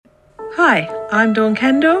Hi, I'm Dawn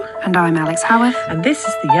Kendall. And I'm Alex Howarth. And this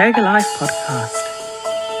is the Yoga Life podcast.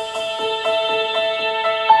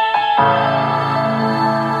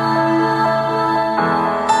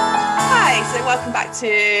 Hi, so welcome back to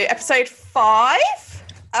episode 5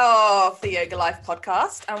 of the Yoga Life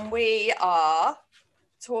podcast. And we are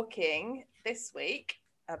talking this week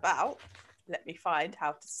about, let me find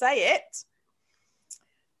how to say it.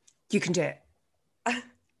 You can do it.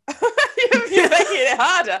 You're making it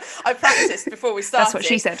harder. I practiced before we started. That's what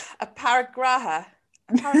she said. Aparigraha.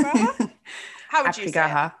 Aparigraha? How would you say it?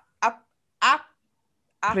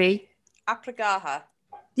 Apragaha.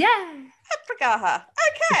 Yeah. Apragaha.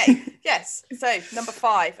 Okay. Yes. So number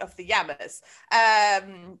 5 of the yamas.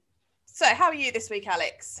 So how are you this week,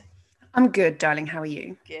 Alex? I'm good, darling. How are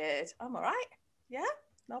you? Good. I'm all right. Yeah.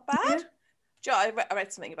 Not bad. Yeah. Do you know, I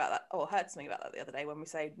read something about that, or heard something about that the other day when we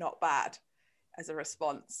say not bad as a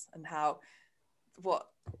response, and how, what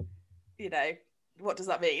does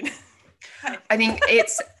that mean? I think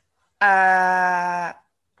it's,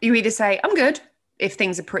 you either say, I'm good, if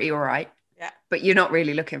things are pretty all right. Yeah. But you're not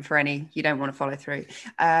really looking for any, you don't want to follow through.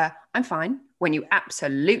 I'm fine. When you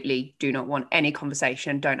absolutely do not want any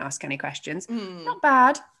conversation, don't ask any questions. Not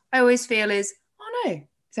bad. I always feel is, oh no,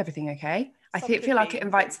 is everything okay? I feel like it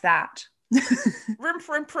invites that. Room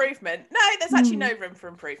for improvement. No, there's actually no room for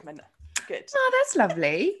improvement. Good. Oh, that's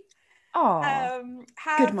lovely. Oh, have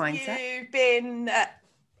good mindset. you been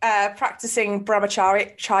practicing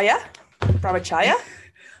brahmacharya? Brahmacharya?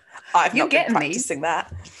 I've You're not been getting practicing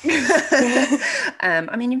that.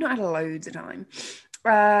 I mean, you've not had loads of time.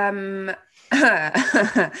 Well,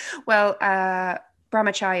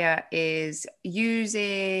 brahmacharya is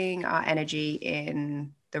using our energy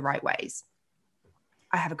in the right ways.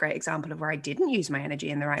 I have a great example of where I didn't use my energy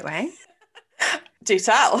in the right way. Do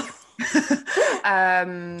tell.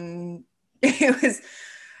 It was,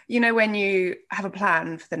 when you have a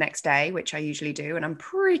plan for the next day, which I usually do, and I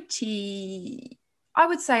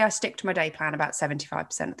would say I stick to my day plan about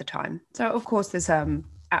 75% of the time. So of course there's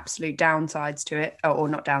absolute downsides to it, or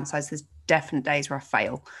not downsides, there's definite days where I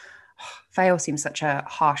fail. Fail seems such a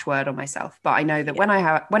harsh word on myself, but I know that when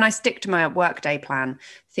I stick to my work day plan,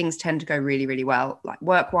 things tend to go really, really well. Like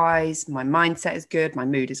work-wise, my mindset is good, my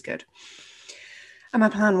mood is good. And my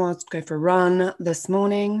plan was to go for a run this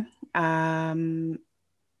morning. Mossy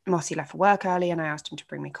left for work early and I asked him to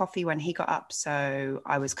bring me coffee when he got up. So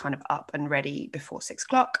I was kind of up and ready before 6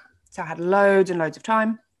 o'clock. So I had loads and loads of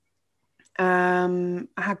time. I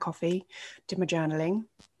had coffee, did my journaling,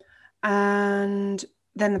 and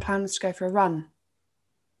then the plan was to go for a run.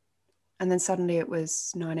 And then suddenly it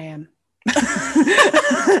was 9 a.m.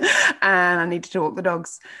 and I needed to walk the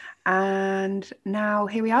dogs. And now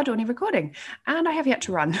here we are doing a recording, and I have yet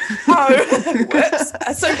to run. Oh, whoops.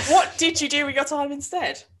 So what did you do with your time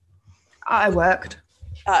instead? I worked.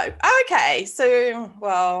 Oh, okay. So,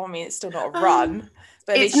 well, I mean, it's still not a run,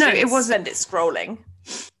 but at least it wasn't. Spend it scrolling.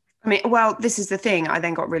 I mean, well, this is the thing. I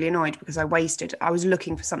then got really annoyed because I was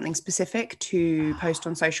looking for something specific to post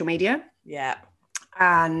on social media. Yeah.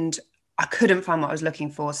 And I couldn't find what I was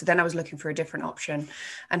looking for. So then I was looking for a different option.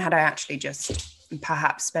 And had I actually just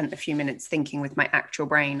perhaps spent a few minutes thinking with my actual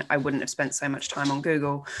brain, I wouldn't have spent so much time on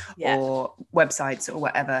Google or websites or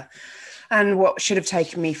whatever. And what should have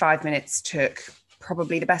taken me 5 minutes took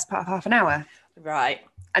probably the best part of half an hour. Right.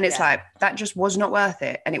 And it's like, that just was not worth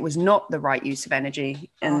it. And it was not the right use of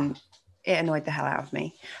energy. And it annoyed the hell out of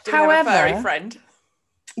me. However, you have a furry friend?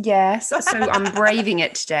 Yes. So I'm braving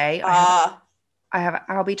it today. I have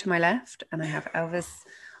Albie to my left and I have Elvis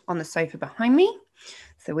on the sofa behind me.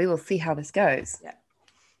 So we will see how this goes.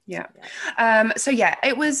 Yeah.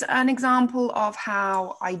 It was an example of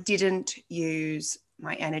how I didn't use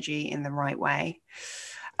my energy in the right way.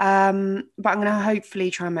 But I'm going to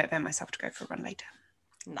hopefully try and motivate myself to go for a run later.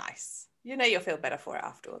 Nice. You'll feel better for it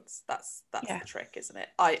afterwards. That's the trick, isn't it?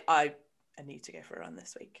 I need to go for a run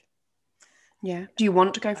this week. Yeah. Do you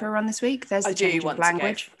want to go for a run this week? There's the change of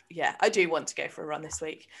language. I do want to go for a run this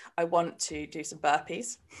week. I want to do some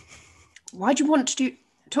burpees. Why do you want to do?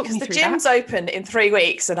 Talk me through that. Because the gym's open in 3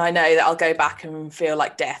 weeks, and I know that I'll go back and feel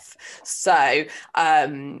like death. So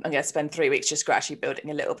I'm going to spend 3 weeks just gradually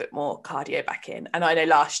building a little bit more cardio back in. And I know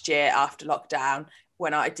last year after lockdown,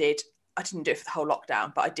 when I didn't do it for the whole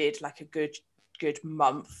lockdown, but I did like a good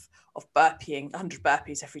month of burpeeing, 100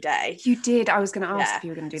 burpees every day. You did. I was going to ask if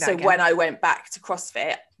you were going to do that So again. when I went back to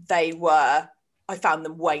CrossFit, I found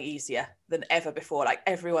them way easier than ever before. Like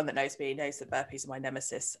everyone that knows me knows that burpees are my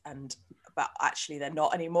nemesis, but actually they're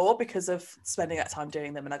not anymore because of spending that time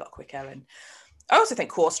doing them, and I got quicker. And I also think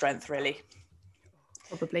core strength really.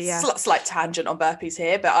 Probably, yeah. Slight tangent on burpees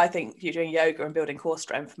here, but I think you doing yoga and building core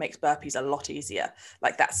strength makes burpees a lot easier.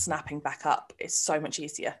 Like that snapping back up is so much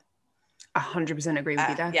easier. 100% agree with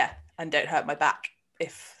you there. Yeah, and don't hurt my back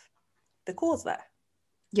if the core's there.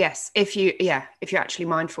 Yes, if you're actually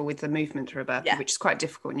mindful with the movement through a burpee, Yeah. which is quite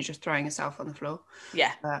difficult when you're just throwing yourself on the floor.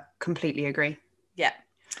 Yeah. Completely agree. Yeah.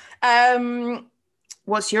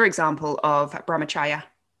 What's your example of brahmacharya?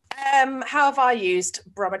 How have I used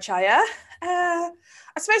brahmacharya? I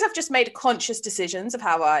suppose I've just made conscious decisions of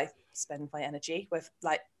how I spend my energy with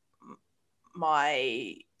like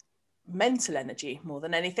my mental energy more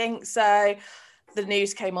than anything. So the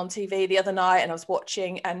news came on TV the other night and I was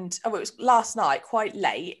watching, and it was last night, quite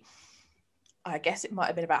late. I guess it might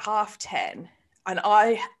have been about 10:30. And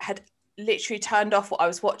I had literally turned off what I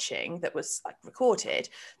was watching that was like recorded.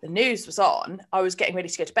 The news was on. I was getting ready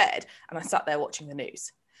to go to bed and I sat there watching the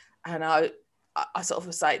news. And I sort of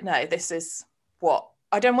was like, no, this is what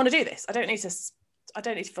I don't want to do this. I don't need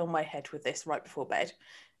to fill my head with this right before bed.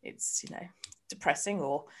 It's, depressing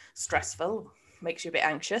or stressful, makes you a bit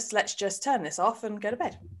anxious. Let's just turn this off and go to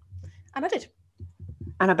bed. And I did.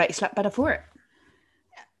 And I bet you slept better for it.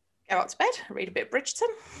 Yeah. Go out to bed, read a bit of Bridgerton.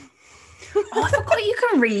 Oh, I forgot you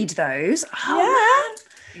can read those. Oh, man.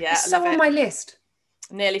 Yeah. It's so on my list.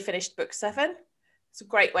 Nearly finished book 7. It's a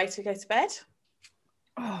great way to go to bed.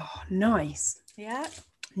 Oh, nice. Yeah.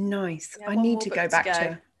 Nice. Yeah, I one need more to book go to back go.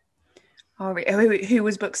 to. Who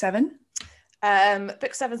was book 7?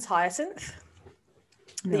 Book 7's Hyacinth,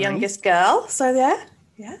 the Nice. youngest girl. So yeah.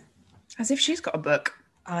 As if she's got a book.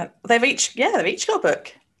 They've each got a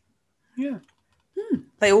book. Yeah.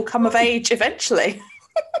 They all come of age eventually.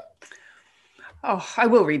 Oh, I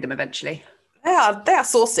will read them eventually. They are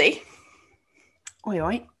saucy. Oi,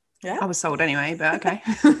 oi. Yeah. I was sold anyway, but okay.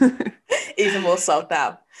 Even more sold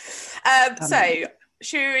now. So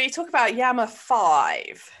should we talk about Yama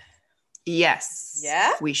 5? Yes.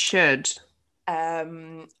 Yeah. We should.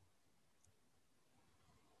 Um,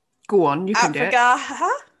 Go on, you can do it. Apragaha?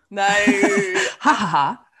 No. Ha ha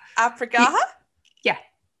ha. Apragaha? Yeah.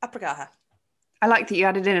 Apragaha. I like that you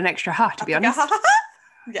added in an extra ha, to be honest.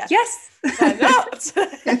 Yeah. Yes. Why not? So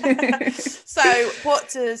what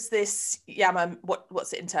does this Yama,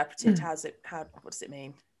 what's it interpreted? What does it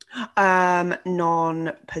mean?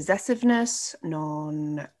 Non-possessiveness,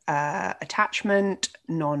 non-attachment,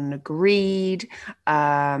 non-greed,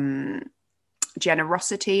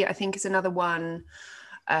 generosity, I think is another one,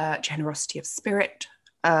 generosity of spirit,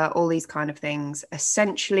 all these kind of things.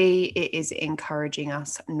 Essentially, it is encouraging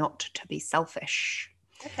us not to be selfish.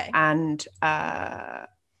 Okay. And I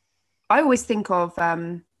always think of,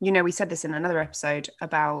 we said this in another episode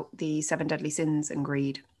about the 7 deadly sins and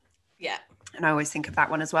greed. Yeah. And I always think of that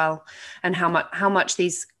one as well, and how much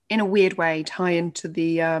these, in a weird way, tie into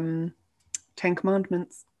the 10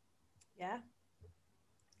 Commandments. Yeah.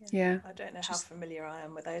 Yeah. I don't know how familiar I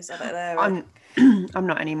am with those. I don't know. I'm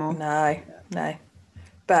not anymore. No.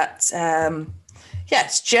 But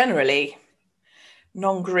yes, generally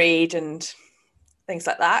non-greed and things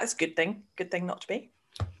like that. It's a good thing. Good thing not to be.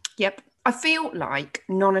 Yep. I feel like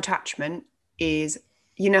non-attachment is,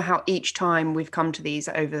 you know how each time we've come to these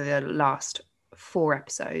over the last 4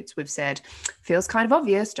 episodes, we've said, feels kind of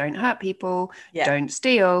obvious, don't hurt people, don't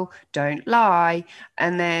steal, don't lie,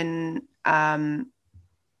 and then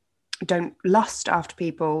don't lust after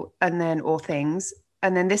people, and then, or things.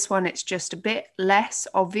 And then this one, it's just a bit less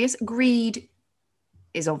obvious. Greed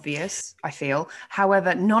is obvious, I feel.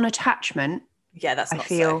 However, non-attachment, that's not I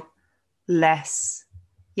feel so. less.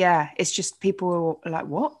 Yeah, it's just people are like,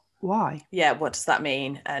 what? Why? Yeah, what does that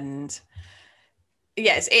mean? And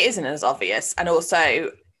yes, it isn't as obvious. And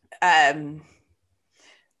also,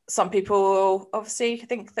 some people obviously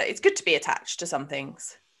think that it's good to be attached to some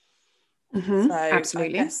things. Mm-hmm, So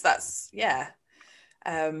absolutely. I guess that's,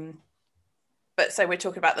 but so we're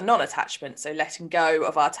talking about the non-attachment, so letting go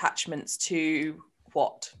of our attachments to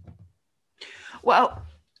what? Well,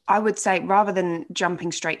 I would say rather than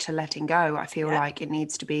jumping straight to letting go, I feel like it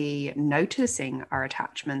needs to be noticing our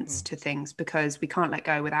attachments to things, because we can't let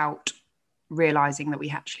go without realizing that we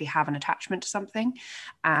actually have an attachment to something.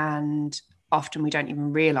 And often we don't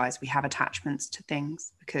even realize we have attachments to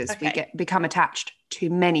things, because we become attached to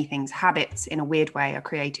many things. Habits, in a weird way, are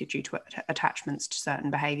created due to attachments to certain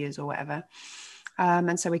behaviors or whatever.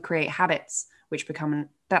 And so we create habits which become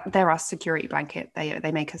they're our security blanket.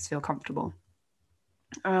 They make us feel comfortable.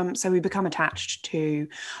 So we become attached to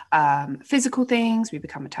physical things. We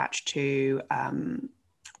become attached to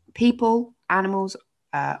people, animals.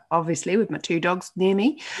 Obviously, with my 2 dogs near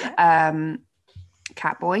me.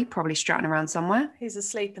 Catboy probably strutting around somewhere. He's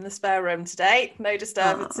asleep in the spare room today. No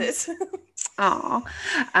disturbances. Oh,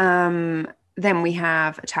 then we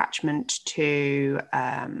have attachment to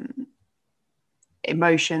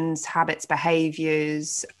emotions, habits,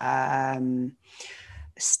 behaviors,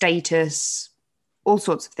 status, all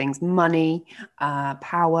sorts of things, money,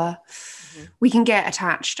 power. We can get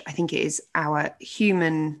attached. I think it is our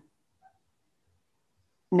human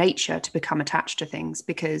nature to become attached to things,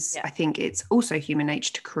 because I think it's also human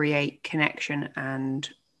nature to create connection and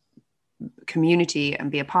community and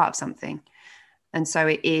be a part of something. And so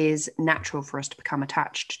it is natural for us to become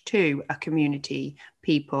attached to a community,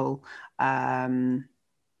 people, to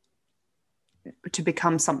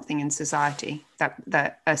become something in society,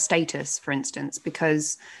 that a status, for instance,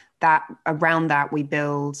 because that around that we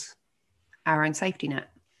build our own safety net.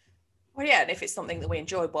 Well, yeah, and if it's something that we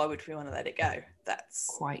enjoy, why would we want to let it go? That's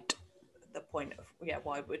quite the point of,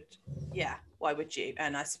 why would you?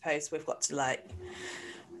 And I suppose we've got to like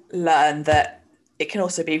learn that it can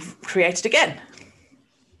also be created again.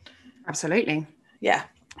 Absolutely. Yeah.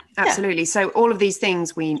 Absolutely. So all of these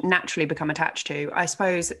things we naturally become attached to. I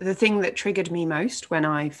suppose the thing that triggered me most when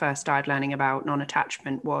I first started learning about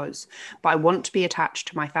non-attachment was, but I want to be attached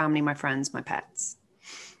to my family, my friends, my pets.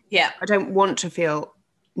 Yeah. I don't want to feel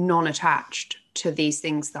non-attached to these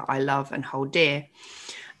things that I love and hold dear.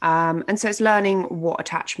 And so it's learning what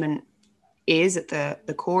attachment is at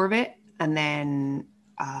the core of it, and then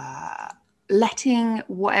letting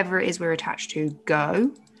whatever it is we're attached to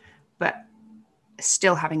go, but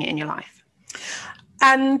still having it in your life.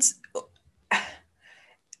 And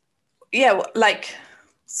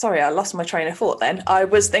sorry, I lost my train of thought then. I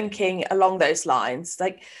was thinking along those lines,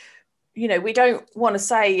 like, we don't want to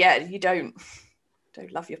say, you don't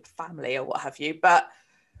love your family or what have you, but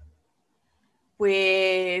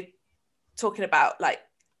we're talking about like,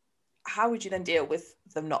 how would you then deal with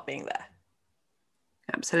them not being there?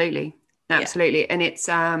 Absolutely. And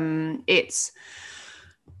it's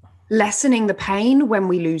lessening the pain when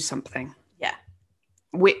we lose something. Yeah.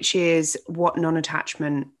 Which is what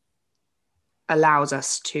non-attachment allows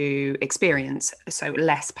us to experience. So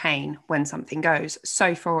less pain when something goes.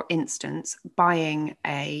 So for instance, buying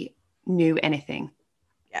a new anything,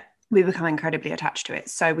 we become incredibly attached to it.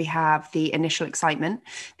 So we have the initial excitement,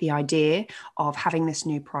 the idea of having this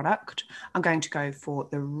new product. I'm going to go for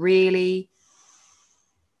the really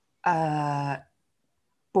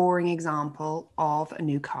boring example of a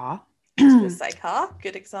new car. I was going to say car,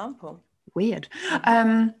 good example. Weird.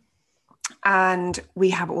 And we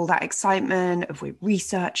have all that excitement of, we've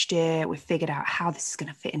researched it, we've figured out how this is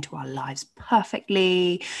going to fit into our lives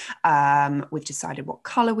perfectly. We've decided what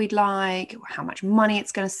color we'd like, how much money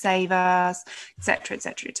it's going to save us, etc.,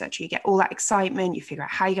 etc., etc. You get all that excitement, you figure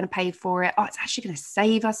out how you're going to pay for it. Oh, it's actually going to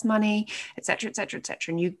save us money, etc., etc.,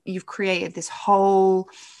 etc. And you've created this whole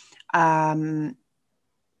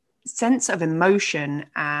sense of emotion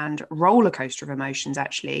and roller coaster of emotions,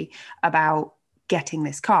 actually, about getting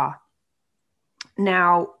this car.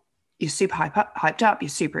 Now, you're super hyped up, you're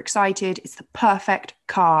super excited. It's the perfect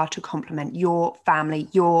car to complement your family,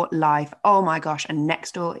 your life. Oh my gosh. And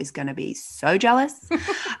next door is going to be so jealous.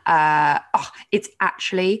 It's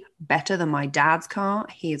actually better than my dad's car.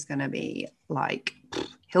 He is going to be like,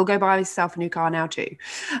 he'll go buy himself a new car now too.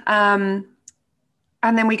 And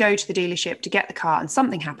then we go to the dealership to get the car, and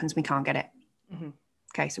something happens, we can't get it. Mm-hmm.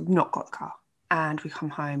 Okay, so we've not got the car. And we come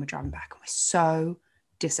home, we're driving back, and we're so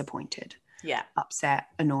disappointed. Yeah. Upset,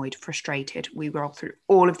 annoyed, frustrated. We roll through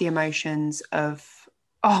all of the emotions of,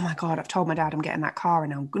 oh my God, I've told my dad I'm getting that car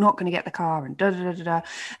and I'm not going to get the car, and da da da da da. And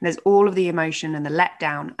there's all of the emotion and the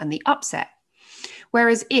letdown and the upset.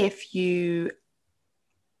 Whereas if you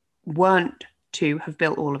weren't to have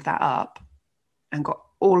built all of that up and got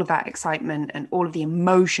all of that excitement and all of the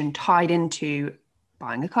emotion tied into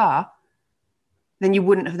buying a car, then you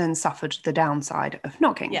wouldn't have then suffered the downside of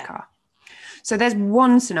not getting the car. So there's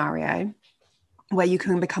one scenario where you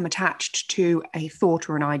can become attached to a thought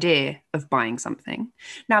or an idea of buying something.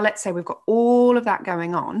 Now, let's say we've got all of that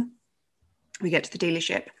going on. We get to the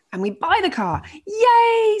dealership and we buy the car.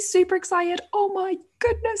 Yay, super excited. Oh my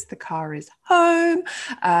goodness, the car is home.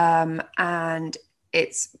 And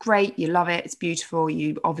it's great. You love it. It's beautiful.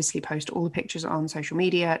 You obviously post all the pictures on social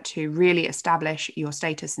media to really establish your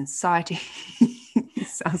status in society. It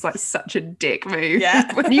sounds like such a dick move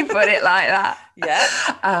when you put it like that.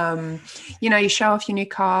 Yeah. You show off your new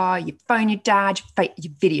car, you phone your dad, you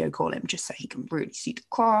video call him just so he can really see the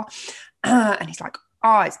car. And he's like,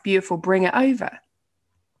 oh, it's beautiful. Bring it over.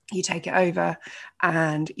 You take it over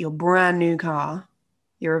and your brand new car,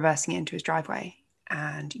 you're reversing it into his driveway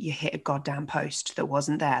and you hit a goddamn post that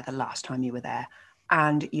wasn't there the last time you were there.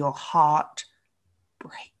 And your heart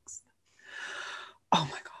breaks. Oh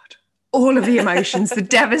my God. all of the emotions, the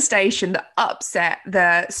devastation, the upset,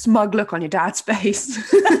 the smug look on your dad's face.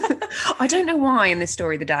 I don't know why in this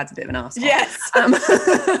story the dad's a bit of an arsehole. Yes.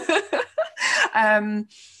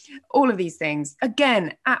 All of these things.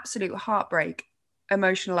 Again, absolute heartbreak,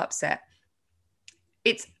 emotional upset.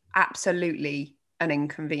 It's absolutely an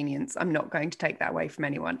inconvenience. I'm not going to take that away from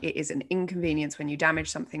anyone. It is an inconvenience when you damage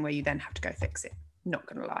something where you then have to go fix it. Not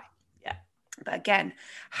going to lie. Yeah. But again,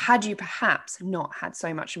 had you perhaps not had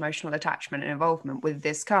so much emotional attachment and involvement with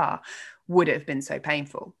this car, would it have been so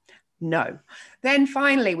painful? No. Then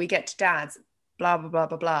finally we get to dad's, blah, blah, blah,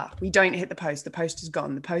 blah, blah. We don't hit the post. The post is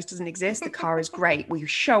gone. The post doesn't exist. The car is great. We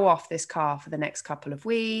show off this car for the next couple of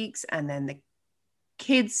weeks, and then the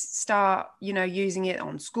kids start, using it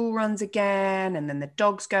on school runs again, and then the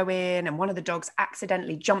dogs go in, and one of the dogs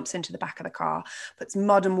accidentally jumps into the back of the car, puts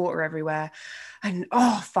mud and water everywhere, and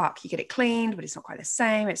oh fuck, you get it cleaned, but it's not quite the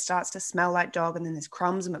same. It starts to smell like dog, and then there's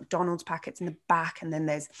crumbs and McDonald's packets in the back, and then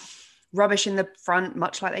there's rubbish in the front,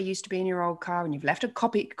 much like they used to be in your old car, and you've left a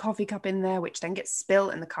coffee cup in there, which then gets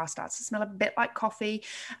spilt, and the car starts to smell a bit like coffee,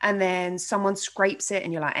 and then someone scrapes it,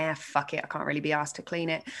 and you're like, fuck it, I can't really be asked to clean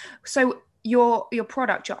it. So your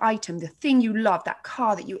product, your item, the thing you love, that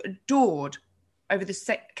car that you adored over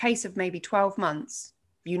the case of maybe 12 months,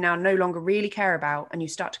 you now no longer really care about, and you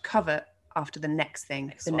start to covet after the next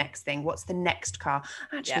thing, next thing. What's the next car?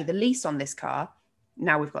 Actually, the lease on this car,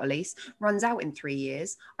 now we've got a lease, runs out in 3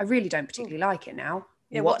 years. I really don't particularly like it now.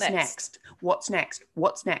 Yeah, What's next?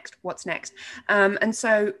 And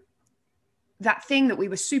so that thing that we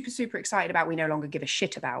were super, super excited about, we no longer give a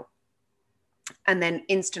shit about. And then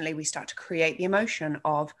instantly we start to create the emotion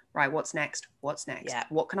of, right, what's next? Yeah.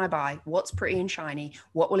 What can I buy? What's pretty and shiny?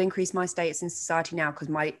 What will increase my status in society now? Because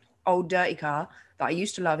my old dirty car that I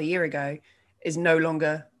used to love a year ago is no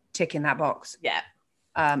longer ticking that box. Yeah.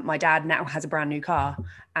 My dad now has a brand new car,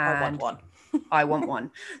 and I want one. I want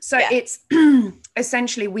one. So it's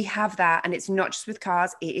essentially, we have that, and it's not just with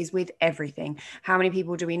cars, it is with everything. How many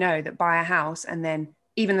people do we know that buy a house, and then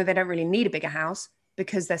even though they don't really need a bigger house,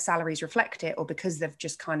 because their salaries reflect it, or because they've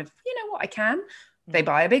just kind of, I can, they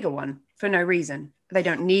buy a bigger one for no reason. They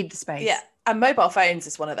don't need the space. Yeah. And mobile phones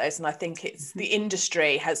is one of those. And I think it's the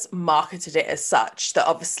industry has marketed it as such that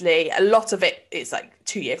obviously a lot of it is like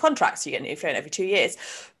 2-year contracts. You get a new phone every 2 years.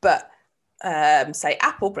 But say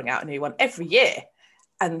Apple bring out a new one every year.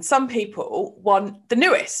 And some people want the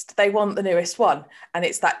newest. They want the newest one. And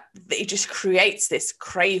it's that it just creates this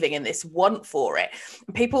craving and this want for it.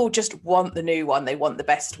 And people just want the new one. They want the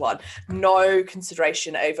best one. No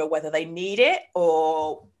consideration over whether they need it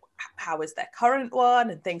or how is their current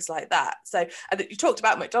one and things like that. So you talked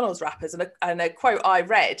about McDonald's wrappers, and a quote I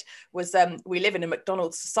read was, we live in a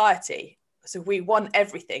McDonald's society. So we want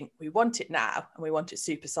everything. We want it now, and we want it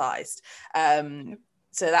supersized.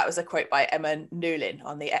 So that was a quote by Emma Newlin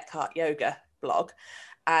on the Eckhart Yoga blog.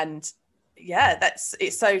 And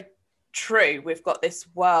it's so true. We've got this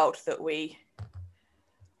world that we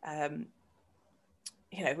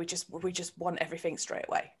just want everything straight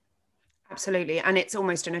away. Absolutely. And it's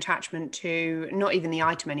almost an attachment to not even the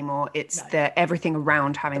item anymore. It's the everything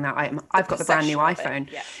around having that item. I've got the brand new iPhone.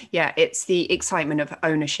 Yeah. It's the excitement of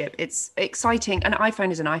ownership. It's exciting. An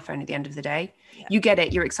iPhone is an iPhone at the end of the day. Yeah. You get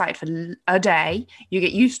it. You're excited for a day. You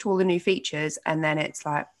get used to all the new features. And then it's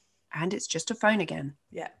like, and it's just a phone again.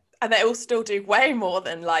 Yeah. And they all still do way more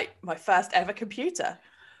than like my first ever computer.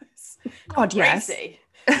 God, crazy.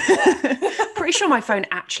 Yes. Pretty sure my phone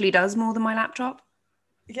actually does more than my laptop.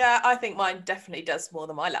 Yeah, I think mine definitely does more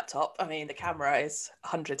than my laptop. I mean, the camera is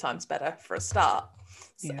 100 times better for a start.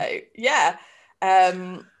 So, yeah.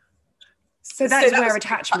 So that's where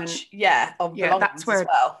attachment... That's where as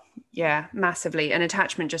well. Yeah, massively. And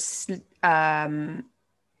attachment just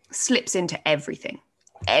slips into everything.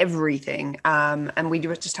 And we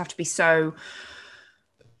just have to be so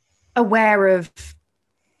aware of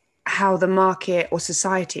how the market or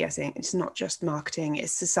society, I think it's not just marketing,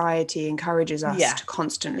 it's society encourages us to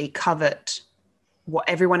constantly covet what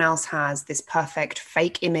everyone else has, this perfect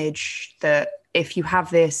fake image that if you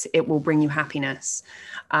have this, it will bring you happiness.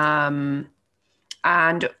 And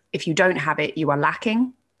if you don't have it, you are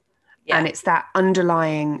lacking. Yeah. And it's that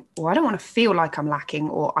underlying, well, I don't want to feel like I'm lacking,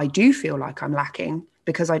 or I do feel like I'm lacking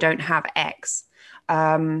because I don't have X.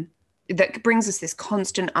 That brings us this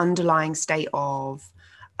constant underlying state of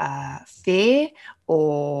fear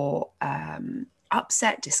or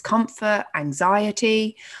upset, discomfort,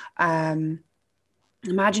 anxiety. Imagine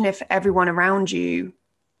if everyone around you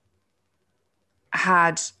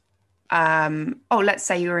had, let's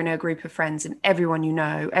say you're in a group of friends and everyone you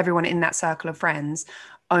know, everyone in that circle of friends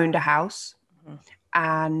owned a house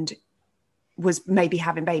and was maybe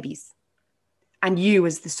having babies. And you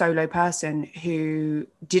as the solo person who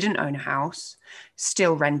didn't own a house,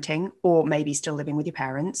 still renting, or maybe still living with your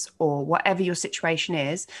parents, or whatever your situation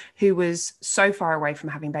is, who was so far away from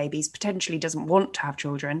having babies, potentially doesn't want to have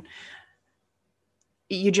children,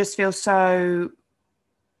 you just feel so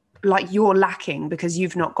like you're lacking because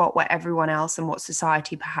you've not got what everyone else and what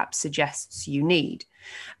society perhaps suggests you need.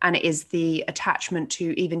 And it is the attachment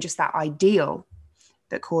to even just that ideal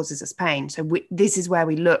that causes us pain. So this is where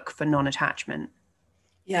we look for non-attachment.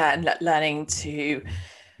 Yeah, and learning to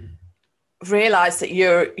realize that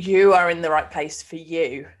you are in the right place for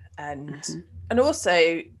you, and also,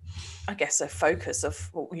 I guess, a focus of,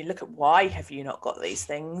 well, you look at why have you not got these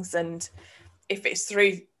things, and if it's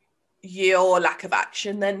through your lack of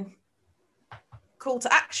action, then call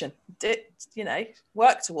to action.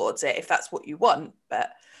 Work towards it if that's what you want.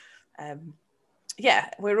 But yeah,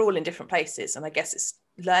 we're all in different places, and I guess it's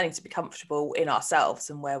learning to be comfortable in ourselves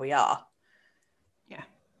and where we are.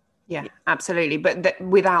 Yeah, absolutely. But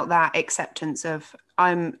without that acceptance of,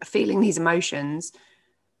 I'm feeling these emotions,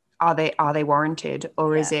 are they warranted,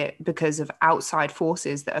 or is it because of outside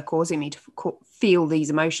forces that are causing me to feel these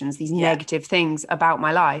emotions, these negative things about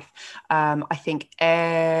my life? I think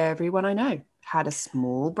everyone I know had a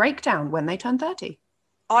small breakdown when they turned 30.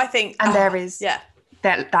 I think, and there is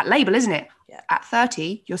that label, isn't it? Yeah. At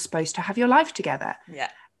 30, you're supposed to have your life together.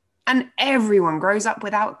 Yeah. And everyone grows up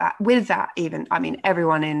with that even. I mean,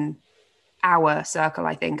 everyone in our circle,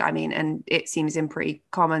 I think. I mean, and it seems in pretty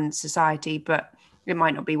common society, but it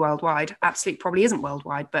might not be worldwide. Absolutely probably isn't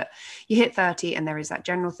worldwide, but you hit 30 and there is that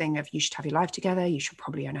general thing of you should have your life together. You should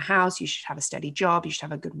probably own a house. You should have a steady job. You should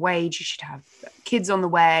have a good wage. You should have kids on the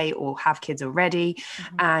way or have kids already.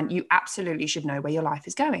 Mm-hmm. And you absolutely should know where your life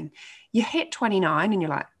is going. You hit 29 and you're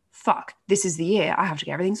like, fuck, this is the year I have to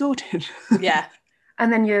get everything sorted. Yeah.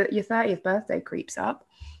 And then your 30th birthday creeps up.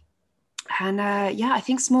 And I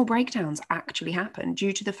think small breakdowns actually happen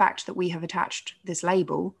due to the fact that we have attached this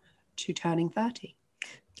label to turning 30.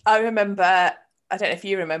 I remember, I don't know if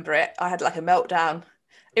you remember it, I had like a meltdown.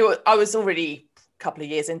 I was already a couple of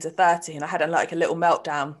years into 30 and I had a little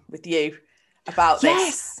meltdown with you about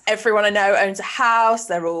this. Everyone I know owns a house.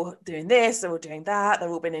 They're all doing this, they're all doing that. They've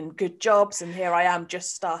all been in good jobs. And here I am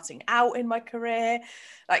just starting out in my career,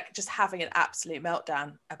 like just having an absolute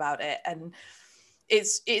meltdown about it. And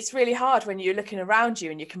it's really hard when you're looking around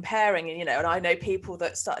you and you're comparing, and and I know people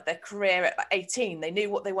that started their career at 18, they knew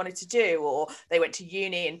what they wanted to do, or they went to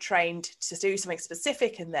uni and trained to do something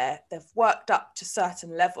specific, and they've worked up to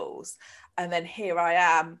certain levels. And then here I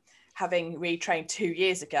am, having retrained 2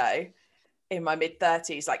 years ago in my mid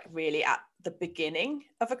 30s, like really at the beginning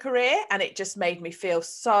of a career. And it just made me feel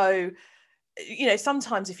so,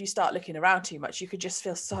 sometimes if you start looking around too much, you could just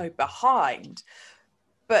feel so behind.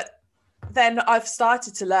 But then I've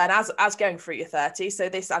started to learn as going through your 30s, so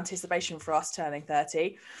this anticipation for us turning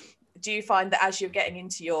 30, do you find that as you're getting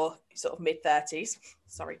into your sort of mid 30s,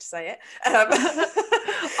 sorry to say it,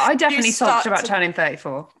 I definitely talked about turning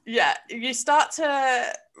 34. Yeah, you start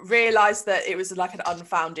to realize that it was like an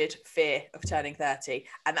unfounded fear of turning 30,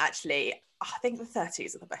 and actually I think the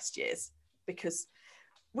 30s are the best years because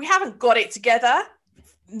we haven't got it together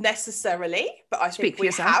necessarily, but I think we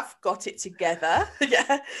have got it together.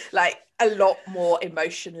 Like a lot more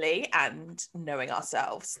emotionally and knowing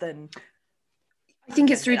ourselves than I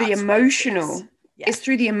think it's through the emotional it's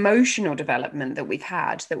through the emotional development that we've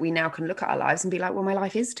had that we now can look at our lives and be like, well, my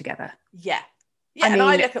life is together.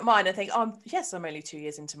 I look at mine and think, I'm only 2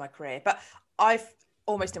 years into my career, but I've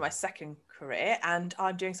almost in my second career and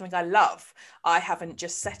I'm doing something I love. I haven't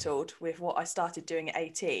just settled with what I started doing at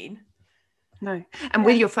 18. No. And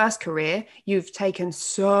with your first career, you've taken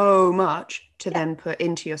so much to then put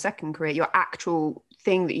into your second career, your actual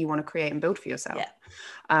thing that you want to create and build for yourself.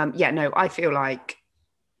 I feel like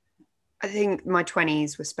I think my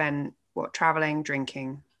 20s were spent traveling,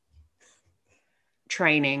 drinking,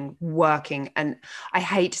 training, working. And I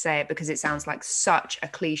hate to say it because it sounds like such a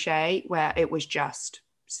cliche where it was just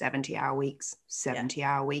 70-hour weeks,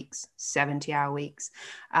 70-hour weeks, 70-hour weeks.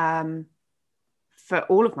 For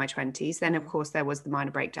all of my 20s. Then, of course, there was the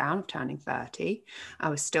minor breakdown of turning 30. I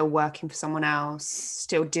was still working for someone else,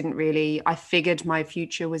 I figured my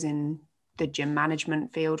future was in the gym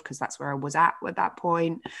management field because that's where I was at that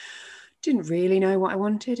point. Didn't really know what I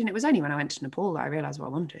wanted. And it was only when I went to Nepal that I realized what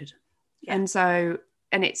I wanted. Yeah. And so,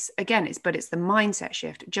 and it's the mindset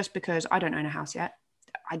shift. Just because I don't own a house yet,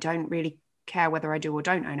 I don't really care whether I do or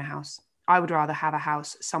don't own a house. I would rather have a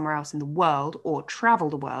house somewhere else in the world or travel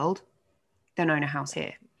the world than own a house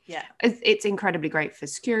here. Yeah. It's incredibly great for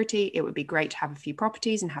security. It would be great to have a few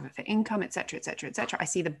properties and have it for income, etc., etc., etc. I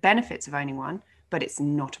see the benefits of owning one, but it's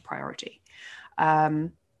not a priority.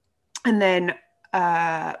 And then,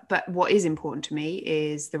 but what is important to me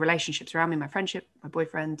is the relationships around me, my friendship, my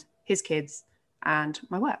boyfriend, his kids, and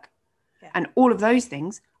my work. Yeah. And all of those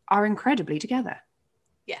things are incredibly together.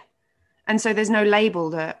 Yeah. And so there's no label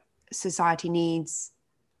that society needs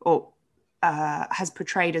or has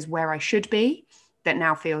portrayed as where I should be that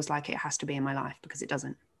now feels like it has to be in my life, because it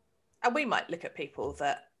doesn't. And we might look at people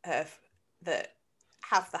that have the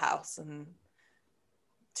house and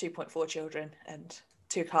 2.4 children and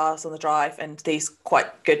 2 cars on the drive and these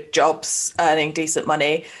quite good jobs earning decent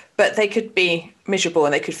money, but they could be miserable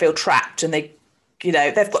and they could feel trapped, and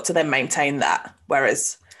they've got to then maintain that.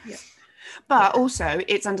 Whereas but also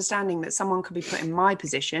it's understanding that someone could be put in my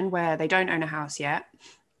position where they don't own a house yet.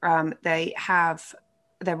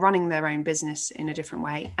 They're running their own business in a different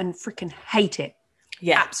way and freaking hate it.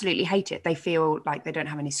 Yeah, absolutely hate it. They feel like they don't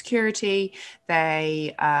have any security.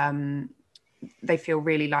 They feel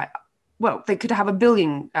really like, well, they could have a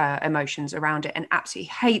billion emotions around it and absolutely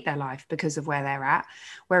hate their life because of where they're at.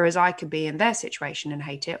 Whereas I could be in their situation and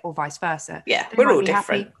hate it, or vice versa. Yeah, we're all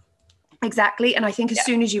different. Happy. Exactly. And I think as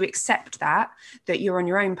soon as you accept that you're on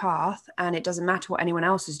your own path and it doesn't matter what anyone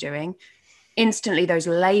else is doing, instantly those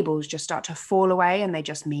labels just start to fall away and they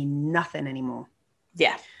just mean nothing anymore.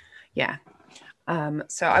 Yeah. Yeah.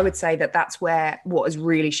 So I would say that that's what has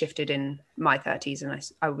really shifted in my 30s,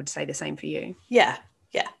 and I would say the same for you. Yeah.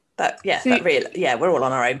 We're all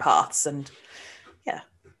on our own paths, and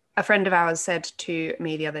a friend of ours said to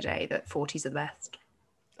me the other day that 40s are the best.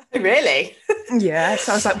 Really? Yeah.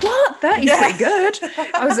 So I was like, what? 30's pretty good.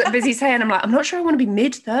 I was busy saying, I'm not sure I want to be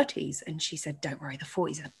mid-30s. And she said, don't worry, the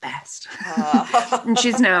 40s are the best. And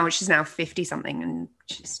she's now 50 something, and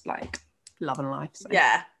she's like loving life. So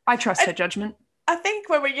yeah. I trust her judgment. I think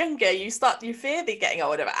when we're younger, you fear the getting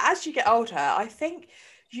older, but as you get older, I think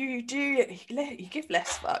you give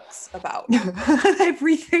less fucks about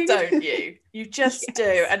everything, don't you? You just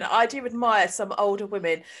do. And I do admire some older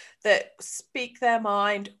women that speak their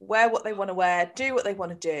mind, wear what they want to wear, do what they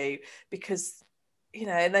want to do, because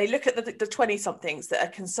and they look at the 20-somethings that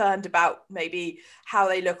are concerned about maybe how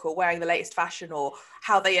they look or wearing the latest fashion or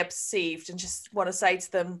how they are perceived, and just want to say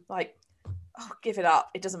to them, like, oh, give it up.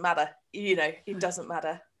 It doesn't matter. It doesn't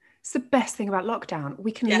matter. It's the best thing about lockdown.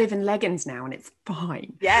 We can live in leggings now and it's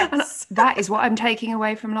fine. Yes. And that is what I'm taking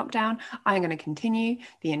away from lockdown. I'm going to continue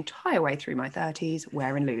the entire way through my 30s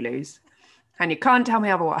wearing Lulus. And you can't tell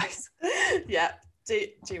me otherwise. Yeah. Do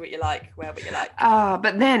what you like, wear what you like.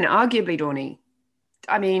 But then arguably, Dawny,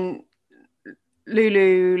 I mean,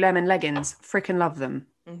 Lululemon leggings, freaking love them.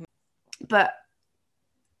 Mm-hmm. But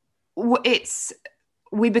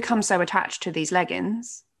we become so attached to these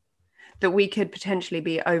leggings that we could potentially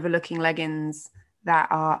be overlooking leggings that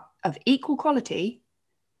are of equal quality,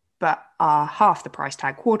 but are half the price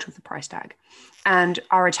tag, quarter of the price tag. And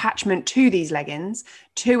our attachment to these leggings,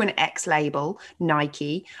 to an X label,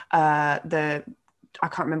 Nike, I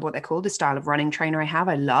can't remember what they're called, the style of running trainer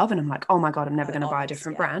I love. And I'm like, oh my God, I'm never going to buy a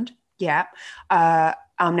different brand. Yeah.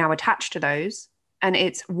 I'm now attached to those. And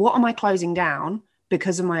it's, what am I closing down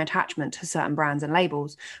because of my attachment to certain brands and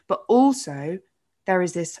labels? But also there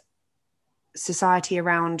is this society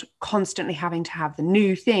around constantly having to have the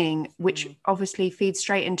new thing, which obviously feeds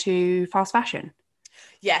straight into fast fashion.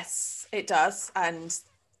 Yes, it does. And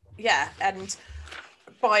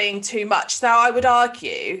buying too much. Now, I would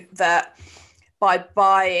argue that by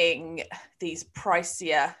buying these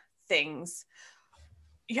pricier things,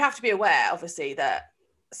 you have to be aware, obviously, that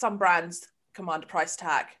some brands command a price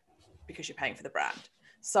tag because you're paying for the brand.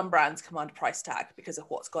 Some brands command a price tag because of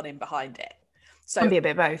what's gone in behind it. So can be a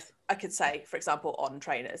bit of both. I could say, for example, On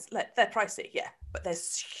trainers, they're pricey, yeah, but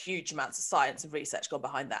there's huge amounts of science and research gone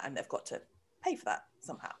behind that, and they've got to pay for that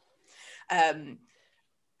somehow. And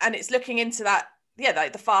it's looking into that,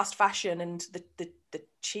 like the fast fashion and the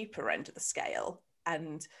cheaper end of the scale,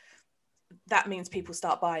 and that means people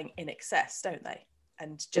start buying in excess, don't they?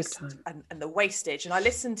 And just and the wastage. And I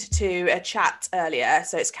listened to a chat earlier.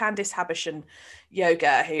 So it's Candice Habishan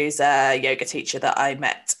Yoga, who's a yoga teacher that I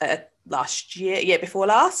met year before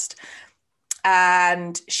last.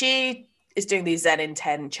 And she is doing these Zen in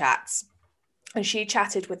 10 chats. And she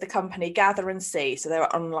chatted with the company Gather and See. So they're an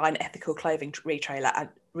online ethical clothing retailer.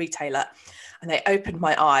 And they opened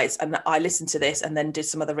my eyes. And I listened to this and then did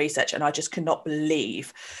some other research. And I just could not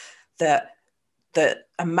believe that the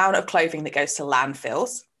amount of clothing that goes to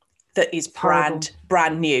landfills that is brand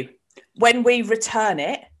new. When we return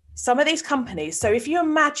it, some of these companies, so if you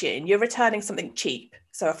imagine you're returning something cheap,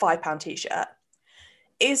 so a £5 t-shirt,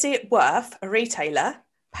 is it worth a retailer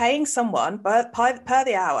paying someone per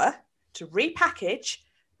the hour to repackage,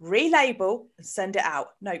 relabel and send it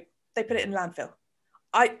out? No, they put it in landfill.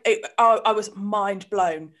 I was mind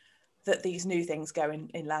blown that these new things go in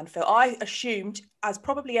landfill. I assumed, as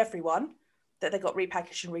probably everyone, that they got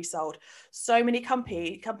repackaged and resold. So many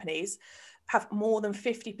companies have more than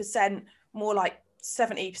 50%, more like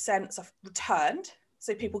 70% stuff returned.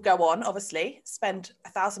 So people go on, obviously, spend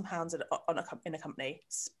 £1,000 in a company,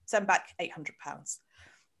 send back £800,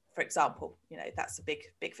 for example. You know, that's a big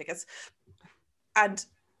figures. And,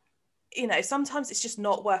 you know, sometimes it's just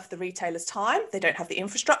not worth the retailer's time. They don't have the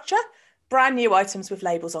infrastructure. Brand new items with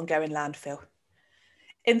labels on go in landfill.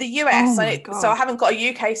 In the US, so I haven't got a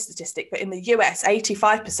UK statistic, but in the US,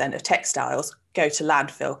 85% of textiles go to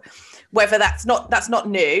landfill. Whether that's not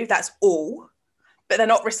new, that's all, but they're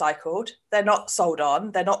not recycled, they're not sold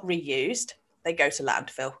on, they're not reused, they go to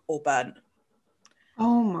landfill or burnt.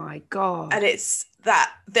 Oh my God. And it's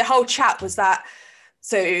that, the whole chat was that,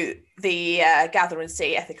 so the Gather and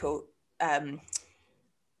See ethical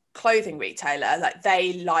clothing retailer, like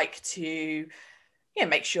they like to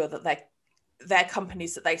make sure that their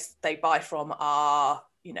companies that they buy from are,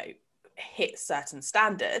 you know, hit certain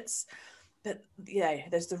standards. But, you know,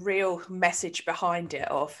 there's the real message behind it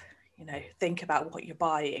of, you know, think about what you're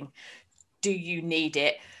buying. Do you need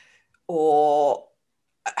it? Or,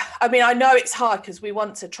 I mean, I know it's hard because we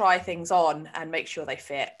want to try things on and make sure they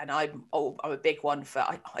fit. And I'm a big one for,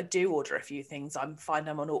 I do order a few things. I find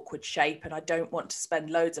I'm an awkward shape and I don't want to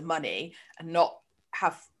spend loads of money and not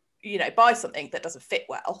have, you know, buy something that doesn't fit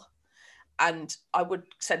well. And I would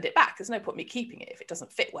send it back. There's no point me keeping it if it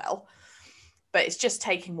doesn't fit well. But it's just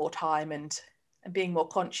taking more time and being more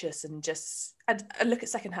conscious and just and look at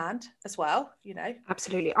secondhand as well, you know.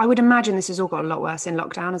 Absolutely. I would imagine this has all got a lot worse in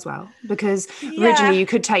lockdown as well, because originally you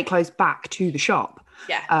could take clothes back to the shop.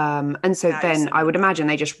 Yeah. And so then I would imagine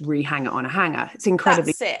they just re-hang it on a hanger. It's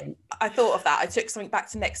incredibly. That's it. I thought of that. I took something back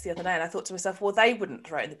to Next the other day and I thought to myself, well, they wouldn't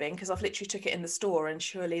throw it in the bin because I've literally took it in the store and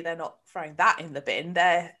surely they're not throwing that in the bin.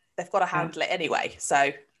 They've got to handle it anyway.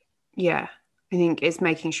 So yeah, I think it's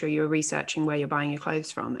making sure you're researching where you're buying your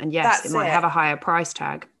clothes from. And yes, it might have a higher price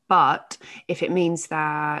tag, but if it means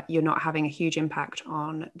that you're not having a huge impact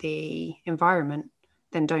on the environment,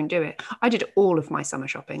 then don't do it. I did all of my summer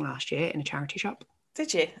shopping last year in a charity shop.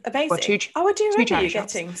 Did you? Amazing. Well, I do remember you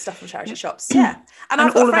getting stuff from charity shops. Yeah. And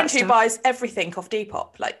I've got a friend who buys everything off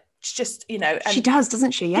Depop. Like, it's just, you know. And she does,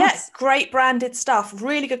 doesn't she? Yes. Yeah, great branded stuff,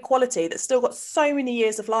 really good quality that's still got so many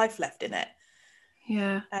years of life left in it.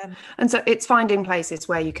 Yeah. And so it's finding places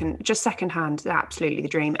where you can just secondhand, absolutely the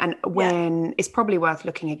dream. And when it's probably worth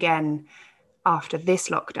looking again after this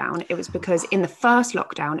lockdown, it was because in the first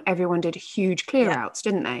lockdown, everyone did huge clear outs,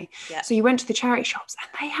 didn't they? Yeah. So you went to the charity shops and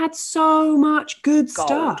they had so much good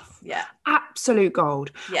stuff. Yeah. Absolute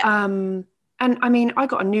gold. Yeah. And I mean, I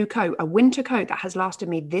got a new coat, a winter coat that has lasted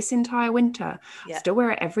me this entire winter. Yeah. Still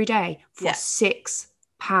wear it every day for £6.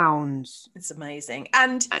 It's amazing.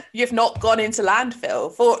 And you've not gone into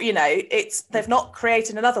landfill for, you know, they've not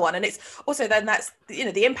created another one. And it's also then that's, you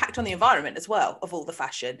know, the impact on the environment as well of all the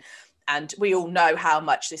fashion. And we all know how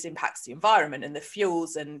much this impacts the environment and the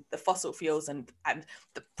fuels and the fossil fuels and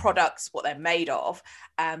the products, what they're made of,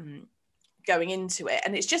 going into it.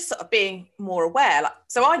 And it's just sort of being more aware. Like,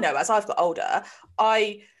 so I know as I've got older,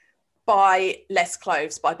 I buy less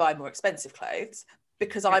clothes, but I buy more expensive clothes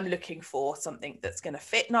because I'm looking for something that's going to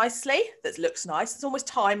fit nicely, that looks nice. It's almost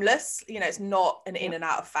timeless. You know, it's not an in and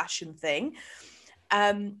out of fashion thing.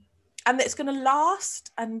 And it's going to last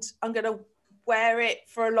and I'm going to wear it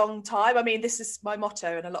for a long time. I mean, this is my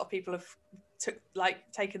motto and a lot of people have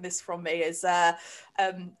taken this from me as,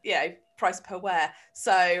 you know, price per wear.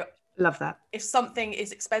 So love that. If something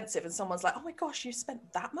is expensive and someone's like, oh my gosh, you spent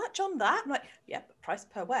that much on that? I'm like, yeah, but price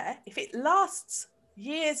per wear. If it lasts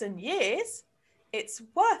years and years, it's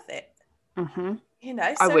worth it. Mm-hmm. You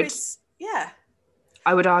know, so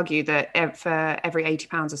I would argue that for every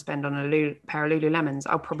 £80 I spend on a pair of Lululemons,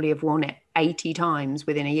 I'll probably have worn it 80 times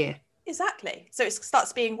within a year. Exactly. So it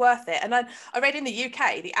starts being worth it. And I read in the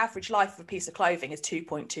UK, the average life of a piece of clothing is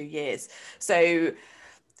 2.2 years. So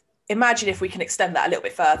imagine if we can extend that a little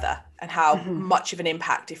bit further and how much of an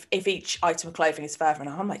impact if each item of clothing is further. And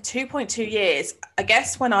I'm like, 2.2 years. I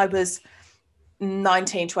guess when I was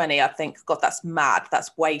 19, 20, I think, God, that's mad.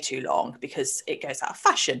 That's way too long because it goes out of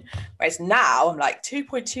fashion. Whereas now I'm like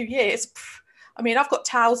 2.2 years. I mean, I've got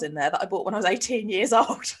towels in there that I bought when I was 18 years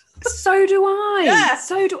old. So do I.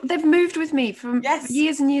 Yeah. They've moved with me for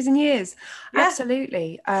years and years and years. Yeah.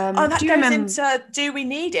 Absolutely. That goes into, do we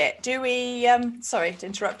need it? Do we, sorry to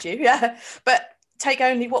interrupt you. Yeah. But take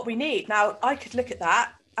only what we need. Now, I could look at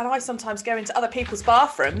that and I sometimes go into other people's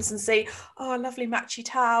bathrooms and see, oh, lovely matchy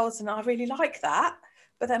towels. And I really like that.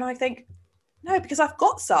 But then I think, No, because I've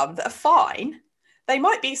got some that are fine. They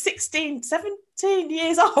might be 16, 17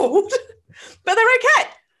 years old, but they're okay.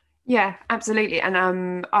 Yeah, absolutely.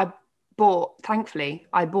 And thankfully,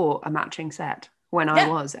 I bought a matching set when I Yeah.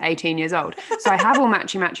 was 18 years old. So I have all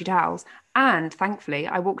matchy towels. And thankfully,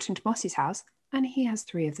 I walked into Mossy's house and he has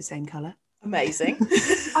 3 of the same colour. Amazing.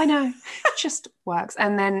 I know, it just works.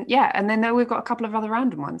 And then we've got a couple of other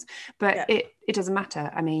random ones, but it doesn't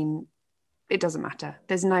matter. I mean, it doesn't matter.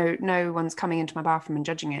 There's no one's coming into my bathroom and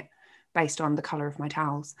judging it based on the colour of my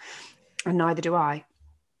towels, and neither do I.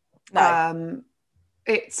 No.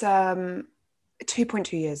 It's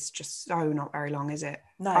 2.2 years, just so not very long, is it?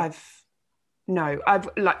 No. I've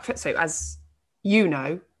so as you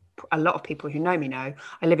know, a lot of people who know me know,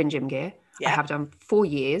 I live in gym gear. I have done 4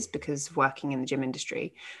 years because of working in the gym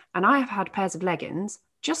industry, and I have had pairs of leggings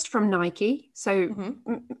just from Nike, so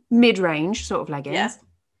mid-range sort of leggings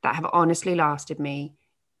that have honestly lasted me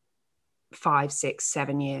 5, 6,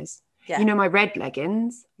 7 years. Yeah. You know, my red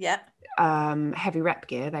leggings, heavy rep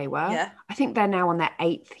gear, they were. Yeah. I think they're now on their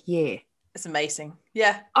 8th year. It's amazing.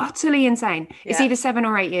 Yeah. Utterly insane. Yeah. It's either 7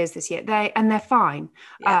 or 8 years this year. They're fine.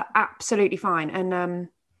 Yeah. Absolutely fine.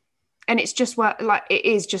 And it's just it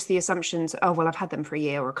is just the assumptions, oh, well, I've had them for a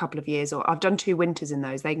year or a couple of years, or I've done 2 winters in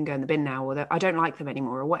those, they can go in the bin now, or I don't like them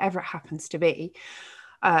anymore, or whatever it happens to be.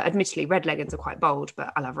 Admittedly, red leggings are quite bold,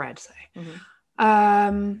 but I love red. So.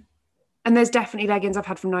 And there's definitely leggings I've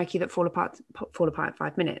had from Nike that fall apart in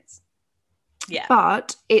 5 minutes. Yeah.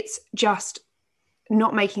 But it's just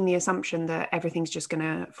not making the assumption that everything's just going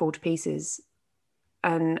to fall to pieces,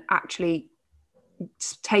 and actually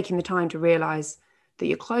taking the time to realize that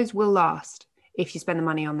your clothes will last if you spend the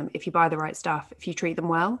money on them, if you buy the right stuff, if you treat them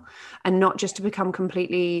well, and not just to become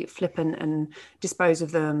completely flippant and dispose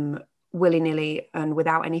of them willy-nilly and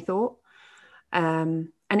without any thought.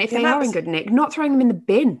 And if they are in good nick, not throwing them in the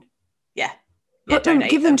bin. Yeah.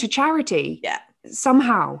 Give them to charity. Yeah.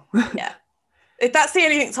 Somehow. Yeah. If that's the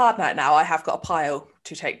only thing that's hard now, I have got a pile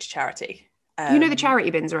to take to charity. You know the charity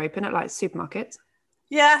bins are open at like supermarkets.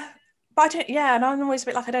 Yeah. But and I'm always a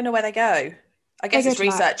bit like, I don't know where they go. I guess it's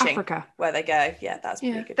researching Africa. Where they go. Yeah, that's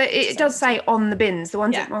pretty good. It does say on the bins. The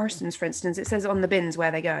ones at Morrison's, for instance, it says on the bins where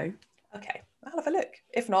they go. Okay, I'll have a look.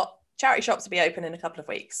 If not, charity shops will be open in a couple of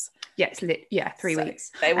weeks. Yeah, it's 3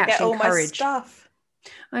 weeks. They will get all my stuff.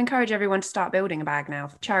 I encourage everyone to start building a bag now.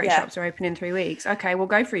 Charity shops are open in 3 weeks. Okay, well,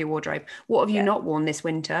 go through your wardrobe. What have you not worn this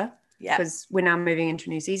winter? Yeah. Because we're now moving into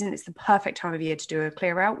a new season. It's the perfect time of year to do a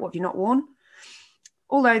clear out. What have you not worn?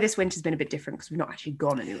 Although this winter's been a bit different because we've not actually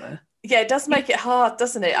gone anywhere. Yeah, it does make it hard,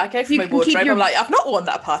 doesn't it? I go through my wardrobe. I'm like, I've not worn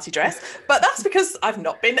that party dress, but that's because I've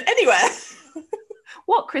not been anywhere.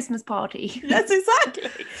 What Christmas party? Yes,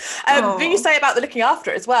 exactly. But you say about the looking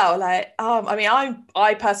after it as well. Like, I mean,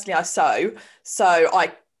 I personally, I sew, so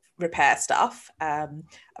I repair stuff.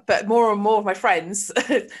 But more and more of my friends,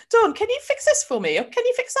 Dawn, can you fix this for me? Or can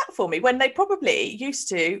you fix that for me? When they probably used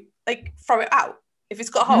to like throw it out. If it's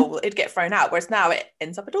got a hole, it'd get thrown out. Whereas now it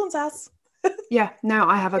ends up at Dawn's house. Yeah, no,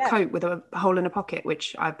 I have a coat with a hole in a pocket,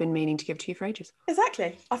 which I've been meaning to give to you for ages.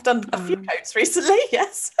 Exactly. I've done a few coats recently,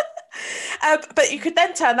 yes. But you could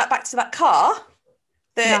then turn that back to that car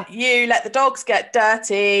that you let the dogs get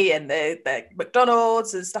dirty and the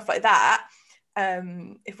McDonald's and stuff like that.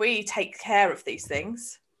 If we take care of these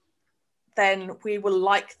things, then we will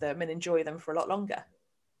like them and enjoy them for a lot longer.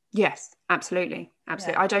 Yes, absolutely.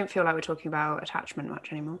 Yeah. I don't feel like we're talking about attachment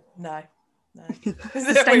much anymore. No.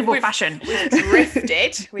 Sustainable fashion. We've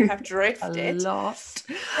drifted. We have drifted a lot.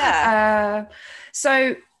 Yeah.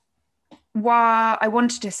 So what I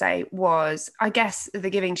wanted to say was, I guess the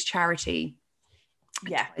giving to charity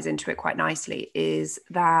is into it quite nicely, is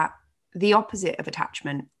that the opposite of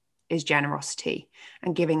attachment is generosity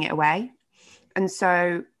and giving it away. And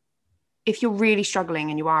so if you're really struggling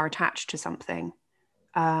and you are attached to something,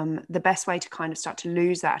 the best way to kind of start to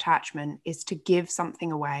lose that attachment is to give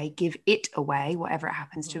something away, give it away, whatever it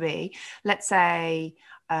happens to be. Let's say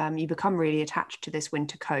you become really attached to this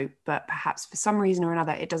winter coat, but perhaps for some reason or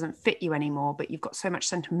another, it doesn't fit you anymore, but you've got so much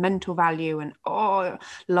sentimental value and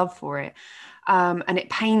love for it. And it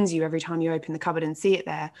pains you every time you open the cupboard and see it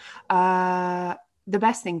there. The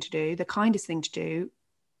best thing to do, the kindest thing to do,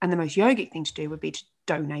 and the most yogic thing to do would be to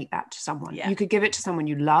donate that to someone. You could give it to someone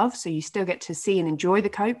you love, so you still get to see and enjoy the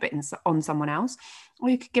coat, but on someone else, or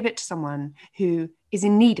you could give it to someone who is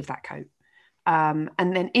in need of that coat. And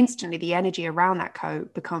then instantly the energy around that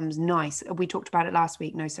coat becomes nice. We talked about it last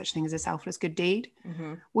week, no such thing as a selfless good deed.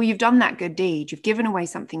 Mm-hmm. Well, you've done that good deed. You've given away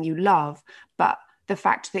something you love, but the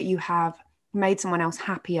fact that you have made someone else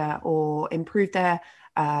happier or improved their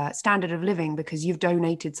standard of living because you've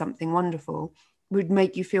donated something wonderful, would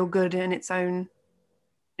make you feel good in its own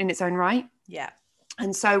right. Yeah.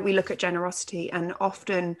 And so we look at generosity, and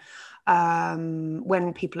often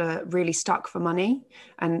when people are really stuck for money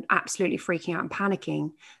and absolutely freaking out and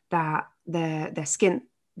panicking that they're skint,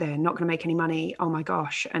 they're not going to make any money, oh my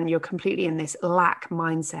gosh, and you're completely in this lack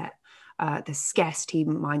mindset, the scarcity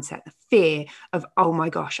mindset, the fear of, oh my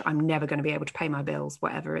gosh, I'm never going to be able to pay my bills,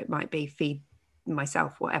 whatever it might be, feed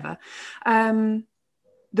myself, whatever.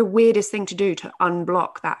 The weirdest thing to do to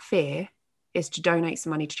unblock that fear is to donate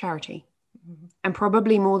some money to charity. And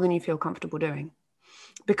probably more than you feel comfortable doing,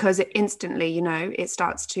 because it instantly, you know, it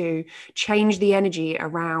starts to change the energy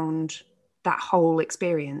around that whole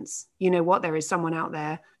experience. You know what, there is someone out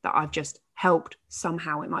there that I've just helped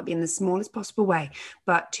somehow. It might be in the smallest possible way,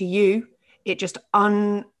 but to you, it just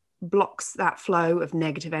unblocks that flow of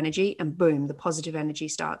negative energy, and boom, the positive energy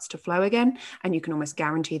starts to flow again. And you can almost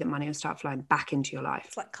guarantee that money will start flowing back into your life.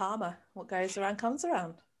 It's like karma. What goes around comes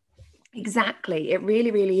around. Exactly. It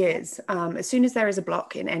really, really is. As soon as there is a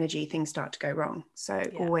block in energy, things start to go wrong. So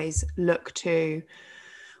always look to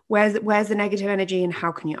where's the negative energy, and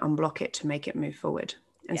how can you unblock it to make it move forward?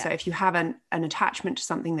 And so if you have an attachment to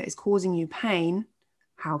something that is causing you pain,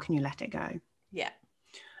 how can you let it go? Yeah.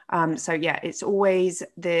 So it's always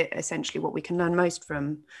essentially what we can learn most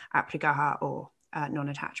from Aparigraha or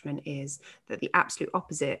non-attachment is that the absolute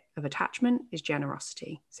opposite of attachment is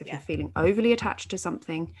generosity. So if you're feeling overly attached to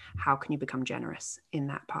something, how can you become generous in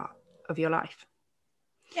that part of your life?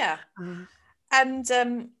 Yeah. And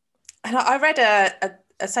I read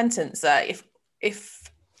a sentence that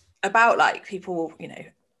if about like people, you know,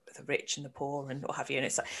 the rich and the poor and what have you, and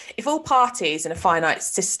it's like, if all parties in a finite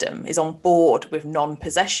system is on board with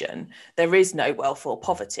non-possession, there is no wealth or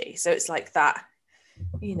poverty. So it's like that,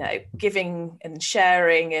 you know, giving and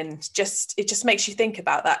sharing, and it just makes you think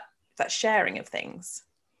about that sharing of things.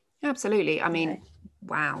 Absolutely. I mean,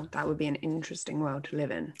 wow, that would be an interesting world to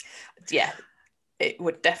live in. Yeah, it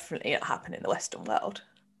would definitely not happen in the Western world.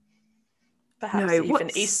 Perhaps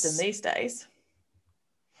even Eastern these days.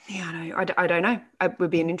 Yeah, no, I don't know. It would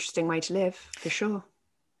be an interesting way to live, for sure.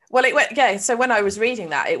 Well, it went, so when I was reading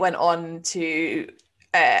that, it went on to,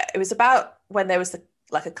 it was about when there was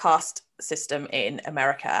like a caste system in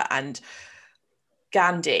America, and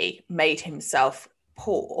Gandhi made himself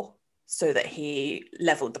poor so that he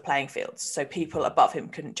leveled the playing field. So people above him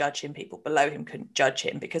couldn't judge him, people below him couldn't judge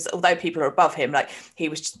him, because although people are above him, like, he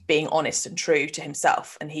was just being honest and true to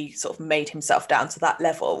himself, and he sort of made himself down to that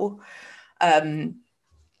level.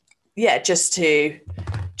 Just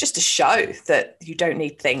to show that you don't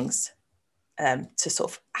need things to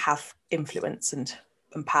sort of have influence and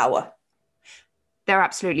power. There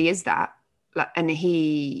absolutely is that, and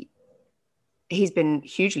he's been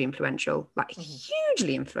hugely influential,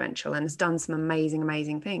 hugely influential, and has done some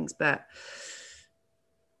amazing things, but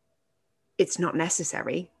it's not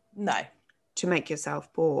necessary. No. To make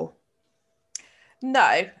yourself poor.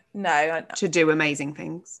 No. To do amazing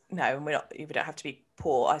things. No, and we don't have to be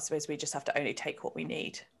poor. I suppose we just have to only take what we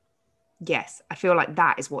need. Yes, I feel like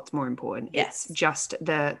that is what's more important. Yes. It's just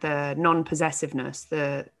the non-possessiveness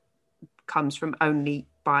that comes from only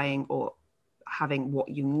buying or having what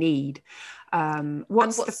you need.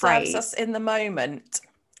 What's the phrase? Serves us in the moment,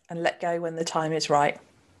 and let go when the time is right.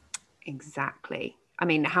 Exactly. I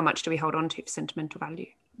mean, how much do we hold on to for sentimental value?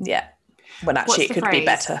 Yeah. When actually it could be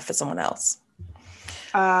better for someone else.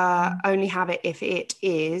 Only have it if it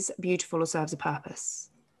is beautiful or serves a purpose.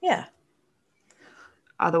 Yeah.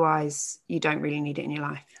 Otherwise, you don't really need it in your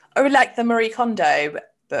life. Or like the Marie Kondo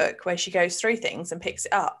book, where she goes through things and picks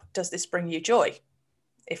it up. Does this bring you joy?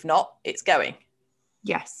 If not, it's going.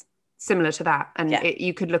 Yes, similar to that. And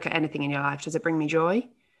you could look at anything in your life. Does it bring me joy?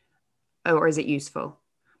 Or is it useful?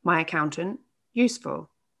 My accountant, useful.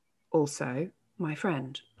 Also, my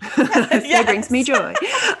friend. It brings me joy.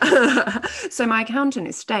 So my accountant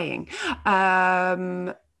is staying.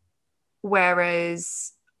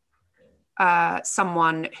 Whereas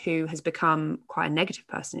someone who has become quite a negative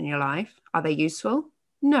person in your life, are they useful?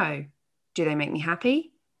 No. Do they make me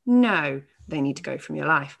happy? No. They need to go from your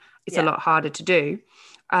life. It's a lot harder to do,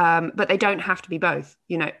 but they don't have to be both.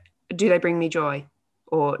 You know, do they bring me joy,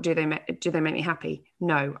 or do they make me happy?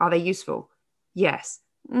 No. Are they useful? Yes.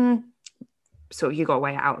 So you got to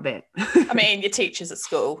weigh it out a bit. I mean, your teachers at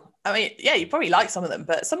school. I mean, yeah, you probably like some of them,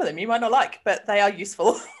 but some of them you might not like, but they are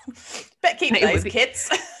useful. Bet keep those kids.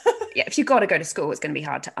 Yeah, if you've got to go to school, it's going to be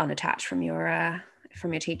hard to unattach from your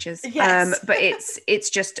teachers. Yes. But it's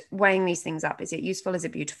just weighing these things up. Is it useful? Is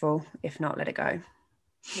it beautiful? If not, let it go.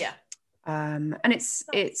 Yeah. And it's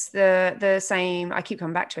the same. I keep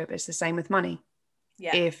coming back to it, but it's the same with money.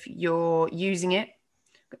 Yeah. If you're using it,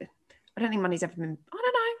 I I don't think money's ever been, I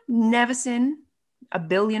don't know, never seen £1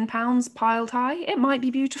 billion piled high. It might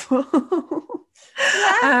be beautiful.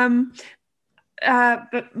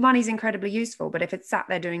 But money's incredibly useful. But if it's sat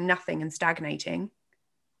there doing nothing and stagnating,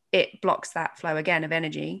 it blocks that flow again of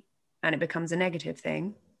energy and it becomes a negative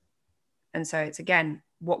thing. And so it's, again,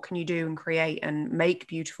 what can you do and create and make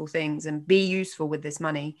beautiful things and be useful with this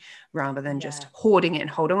money rather than just hoarding it and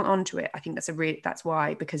holding on to it. I think that's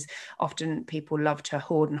why, because often people love to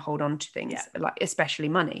hoard and hold on to things, like especially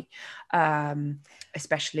money,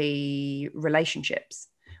 especially relationships,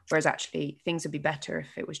 whereas actually things would be better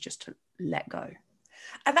if it was just to let go.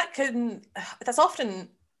 And that's often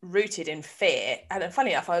rooted in fear. And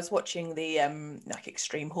funny enough, I was watching the like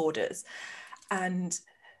Extreme Hoarders, and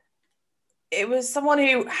it was someone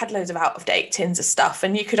who had loads of out-of-date tins of stuff,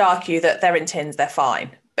 and you could argue that they're in tins, they're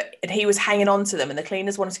fine. And he was hanging on to them, and the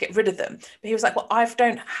cleaners wanted to get rid of them. But he was like, well, I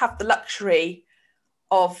don't have the luxury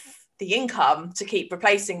of the income to keep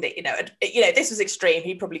replacing the, this was extreme.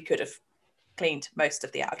 He probably could have cleaned most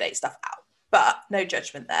of the out-of-date stuff out, but no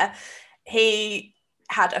judgment there. He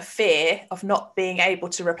had a fear of not being able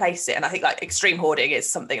to replace it. And I think like extreme hoarding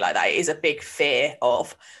is something like that. It is a big fear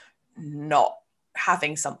of not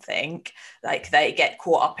having something. Like they get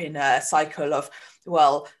caught up in a cycle of,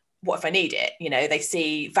 well, what if I need it? They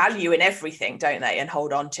see value in everything, don't they? And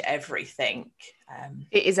hold on to everything.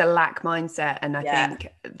 It is a lack mindset. And I think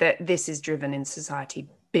that this is driven in society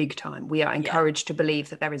big time. We are encouraged to believe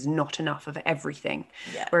that there is not enough of everything.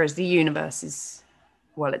 Whereas the universe is,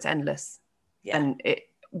 well, it's endless. And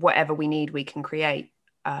whatever we need, we can create.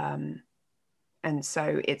 And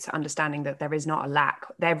so it's understanding that there is not a lack.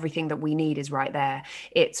 Everything that we need is right there.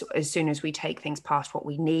 It's as soon as we take things past what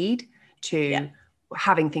we need to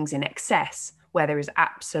having things in excess where there is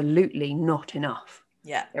absolutely not enough.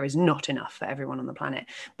 There is not enough for everyone on the planet.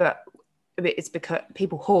 But it's because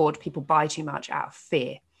people hoard, people buy too much out of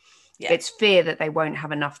fear. It's fear that they won't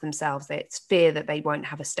have enough themselves. It's fear that they won't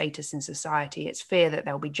have a status in society. It's fear that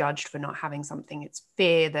they'll be judged for not having something. It's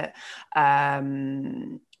fear that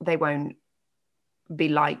they won't be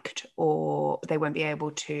liked, or they won't be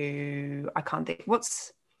able to, I can't think,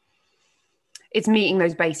 it's meeting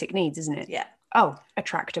those basic needs, isn't it?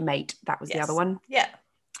 Attract a mate. That was the other one.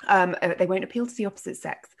 They won't appeal to the opposite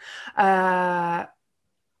sex. And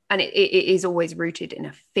it is always rooted in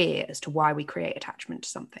a fear as to why we create attachment to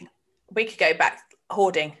something. We could go back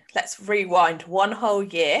hoarding. Let's rewind one whole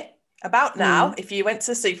year. About now, if you went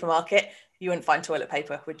to the supermarket, you wouldn't find toilet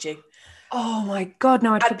paper, would you? Oh my God,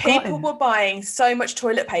 no, I'd forgotten. People were buying so much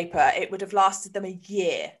toilet paper, it would have lasted them a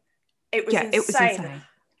year. It was insane. It was insane.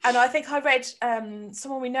 And I think I read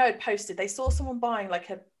someone we know had posted, they saw someone buying like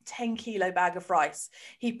a 10-kilo bag of rice.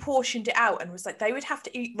 He portioned it out and was like, they would have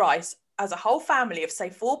to eat rice as a whole family of, say,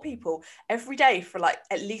 4 people every day for like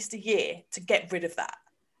at least a year to get rid of that.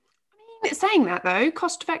 I mean, saying that though,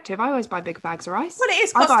 cost effective. I always buy big bags of rice. Well, it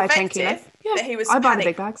is cost effective. But he was buy the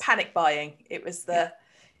big bags. Panic buying. It was the...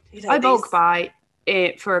 I bulk buy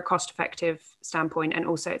it for a cost-effective standpoint, and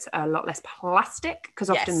also it's a lot less plastic because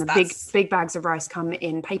often the big bags of rice come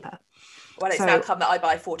in paper. Well, it's now come that I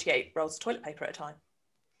buy 48 rolls of toilet paper at a time.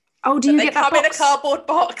 Oh, do you get that box? They come in a cardboard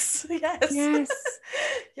box. Yes.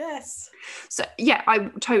 Yes. So yeah, I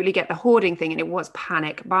totally get the hoarding thing, and it was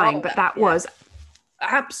panic buying, but that was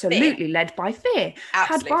absolutely led by fear.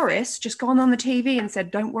 Had Boris just gone on the TV and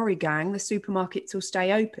said, "Don't worry, gang, the supermarkets will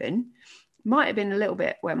stay open," might have been a little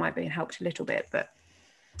bit, well, it might have been helped a little bit, but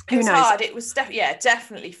who knows? Hard. It was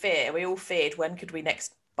definitely fear. We all feared, when could we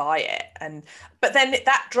next buy it? But then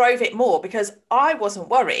that drove it more, because I wasn't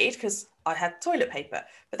worried because I had toilet paper.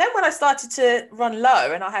 But then when I started to run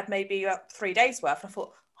low and I had maybe 3 days worth, I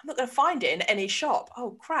thought, I'm not going to find it in any shop.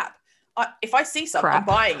 Oh crap. If I see some, I'm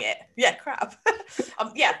buying it. Yeah, crap.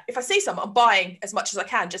 If I see some, I'm buying as much as I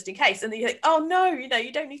can just in case. And then you think, oh no,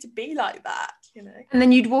 you don't need to be like that, And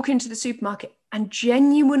then you'd walk into the supermarket and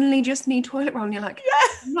genuinely just need toilet roll, and you're like,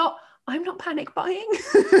 I'm not panic buying.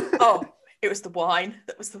 Oh, it was the wine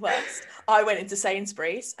that was the worst. I went into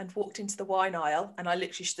Sainsbury's and walked into the wine aisle, and I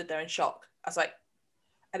literally stood there in shock. I was like,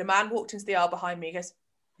 and a man walked into the aisle behind me. He goes,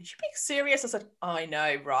 "Are you being serious?" I said, "I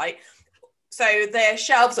know, right?" So their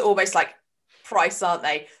shelves are almost like price, aren't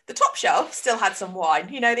they? The top shelf still had some wine,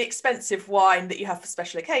 the expensive wine that you have for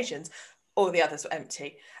special occasions. All the others were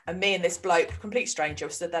empty. And me and this bloke, complete stranger,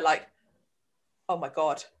 stood there like, oh my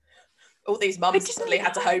God. All these mums suddenly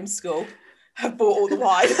had to homeschool, have bought all the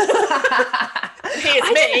wine.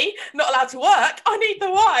 Here's me, not allowed to work. I need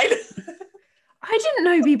the wine. I didn't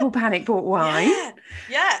know people panic bought wine.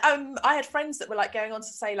 Yeah. I had friends that were like going on to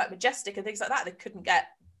say like Majestic and things like that. They couldn't get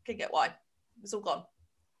wine. It was all gone.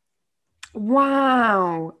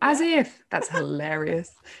 Wow. As if. That's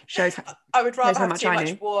hilarious. Shows how, I would rather how have much too I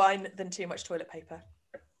much knew. wine than too much toilet paper.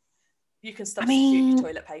 You can I substitute mean, your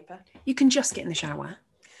toilet paper. you can just get in the shower.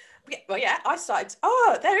 Yeah, well, yeah, I started.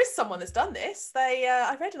 Oh, there is someone that's done this.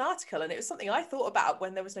 I read an article and it was something I thought about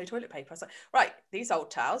when there was no toilet paper. I was like, right, these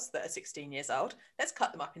old towels that are 16 years old, let's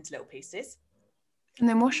cut them up into little pieces. And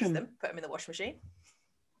then wash Use them. put them in the wash machine.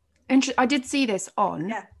 I did see this on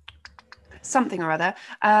Yeah. something or other.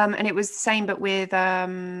 And it was the same, but with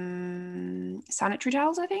sanitary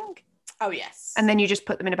towels, I think. Oh, yes. And then you just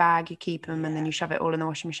put them in a bag, you keep them, and then you shove it all in the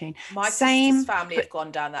washing machine. My sister's family have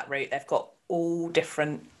gone down that route. They've got all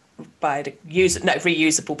different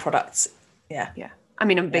reusable products. Yeah. Yeah. I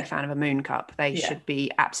mean, I'm a big fan of a moon cup. They should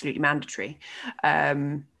be absolutely mandatory.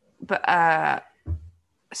 Sorry,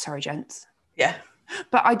 gents. Yeah.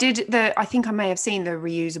 But I think I may have seen the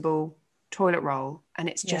reusable toilet roll, and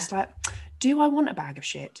it's just like, do I want a bag of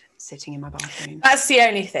shit sitting in my bathroom? That's the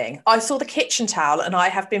only thing. I saw the kitchen towel and I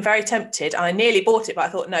have been very tempted, and I nearly bought it, but I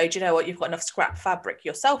thought, no, do you know what? You've got enough scrap fabric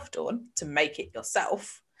yourself, Dawn, to make it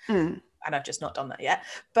yourself. And I've just not done that yet.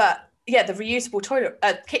 But yeah, the reusable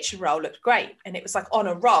kitchen roll looked great, and it was like on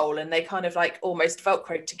a roll, and they kind of like almost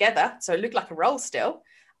velcroed together, so it looked like a roll still,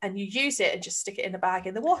 and you use it and just stick it in a bag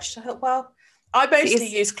in the wash. I thought, well, I mostly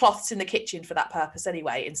use cloths in the kitchen for that purpose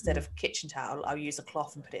anyway. Instead of kitchen towel, I'll use a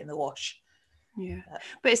cloth and put it in the wash. Yeah,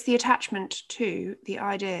 but it's the attachment to the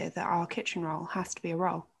idea that our kitchen roll has to be a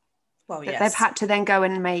roll. Well, yes. They've had to then go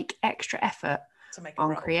and make extra effort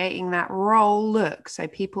on creating that roll look, so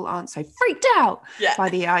people aren't so freaked out by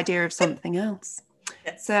the idea of something else.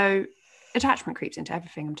 Yes. So attachment creeps into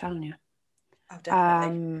everything, I'm telling you. Oh,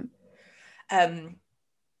 definitely. And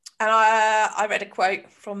I read a quote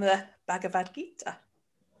from the Bhagavad Gita.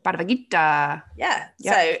 Bhagavad Gita. Yeah.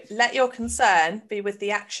 Yep. So let your concern be with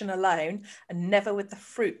the action alone and never with the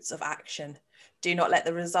fruits of action. Do not let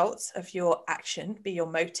the results of your action be your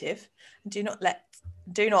motive. And do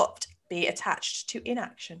not be attached to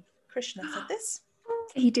inaction. Krishna said this.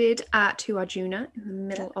 He did to Arjuna in the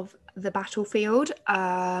middle of the battlefield.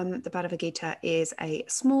 The Bhagavad Gita is a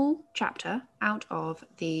small chapter out of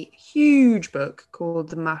the huge book called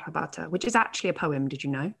the Mahabharata, which is actually a poem. Did you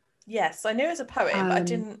know? Yes, I knew it was a poem, but I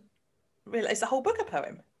didn't realise the whole book a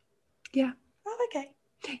poem. Yeah. Oh, okay.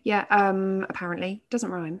 Yeah, apparently.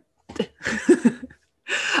 Doesn't rhyme.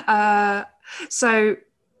 So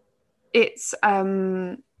it's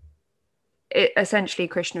essentially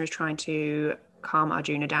Krishna is trying to calm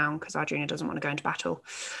Arjuna down because Arjuna doesn't want to go into battle.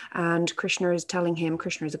 And Krishna is telling him,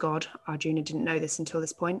 Krishna is a god. Arjuna didn't know this until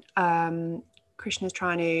this point. Krishna is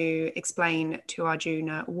trying to explain to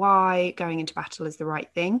Arjuna why going into battle is the right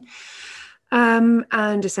thing,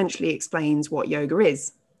 and essentially explains what yoga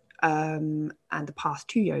is, and the path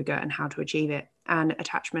to yoga and how to achieve it. And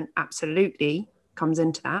attachment absolutely comes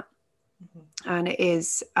into that. And it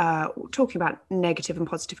is talking about negative and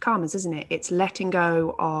positive karmas, isn't it? It's letting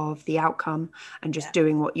go of the outcome and just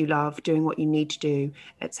doing what you love, doing what you need to do,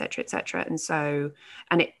 etc., etc.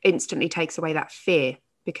 And it instantly takes away that fear.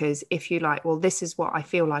 Because if you like, well, this is what I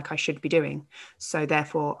feel like I should be doing, so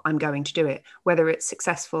therefore I'm going to do it. Whether it's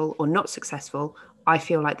successful or not successful, I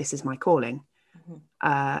feel like this is my calling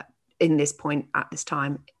in this point at this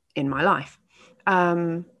time in my life.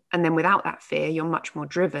 And then without that fear, you're much more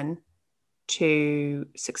driven to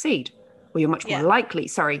succeed, or you're much more likely,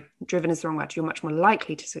 driven is the wrong word, you're much more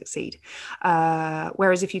likely to succeed.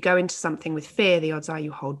 Whereas if you go into something with fear, the odds are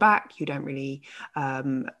you hold back, you don't really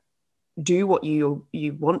do what you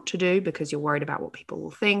want to do because you're worried about what people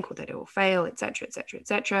will think or that it will fail, etc., etc.,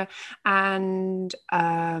 etc. And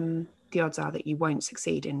the odds are that you won't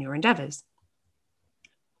succeed in your endeavors.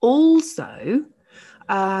 Also,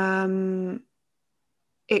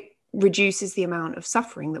 it reduces the amount of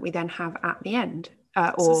suffering that we then have at the end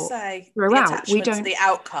or throughout. We don't the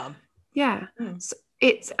outcome. Yeah. So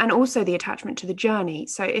it's, and also the attachment to the journey.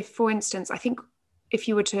 So if, for instance, I think if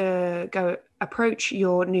you were to go approach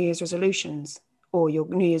your New Year's resolutions or your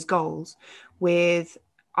New Year's goals with,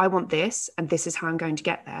 I want this, and this is how I'm going to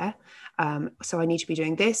get there. So I need to be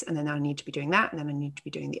doing this, and then I need to be doing that, and then I need to be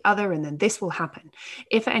doing the other, and then this will happen.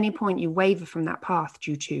 If at any point you waver from that path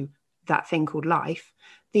due to that thing called life,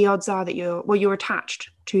 the odds are that you're attached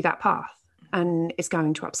to that path, and it's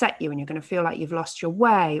going to upset you, and you're going to feel like you've lost your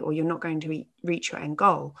way, or you're not going to reach your end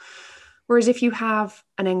goal. Whereas if you have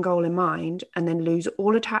an end goal in mind and then lose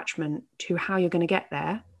all attachment to how you're going to get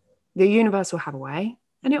there, the universe will have a way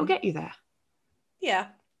and it will get you there. Yeah.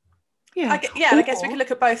 Yeah. I guess we can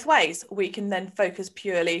look at both ways. We can then focus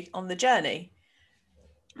purely on the journey.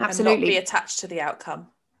 Absolutely. And not be attached to the outcome.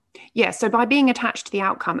 Yeah, so by being attached to the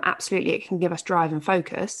outcome, absolutely, it can give us drive and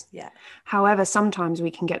focus. Yeah. However, sometimes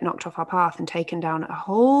we can get knocked off our path and taken down a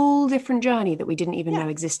whole different journey that we didn't even know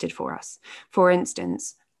existed for us. For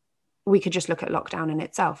instance, we could just look at lockdown in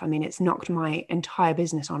itself. I mean, it's knocked my entire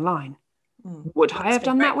business online. Would I have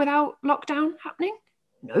done that without lockdown happening?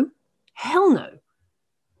 No. Hell no.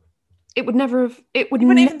 It would never have. You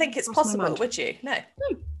wouldn't even think it's possible, would you? No.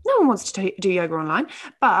 No one wants to do yoga online,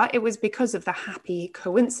 but it was because of the happy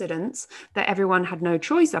coincidence that everyone had no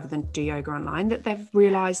choice other than to do yoga online that they've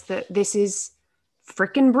realized that this is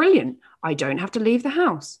freaking brilliant. I don't have to leave the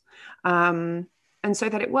house. And so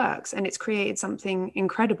that it works, and it's created something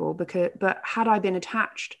incredible. But had I been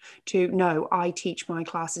attached to, no, I teach my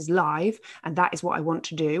classes live and that is what I want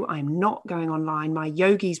to do. I'm not going online. My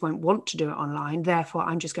yogis won't want to do it online. Therefore,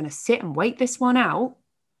 I'm just going to sit and wait this one out.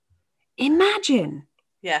 Imagine.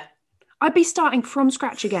 Yeah. I'd be starting from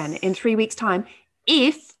scratch again in 3 weeks' time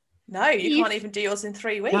if... No, you can't even do yours in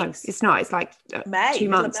 3 weeks. No, it's not. It's like May, 2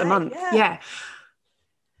 months, May, a month. Yeah. Yeah.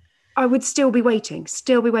 I would still be waiting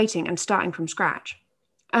and starting from scratch.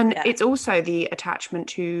 And it's also the attachment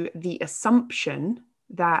to the assumption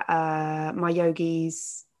that my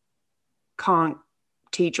yogis can't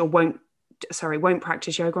teach or won't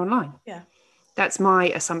practice yoga online. Yeah. That's my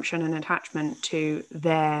assumption and attachment to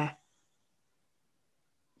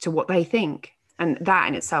what they think. And that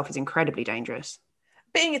in itself is incredibly dangerous.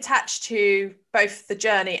 Being attached to both the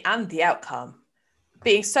journey and the outcome,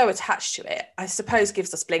 being so attached to it, I suppose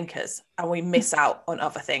gives us blinkers and we miss out on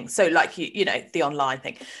other things. So like, you know, the online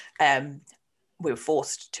thing, we were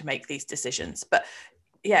forced to make these decisions. But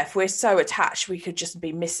yeah, if we're so attached, we could just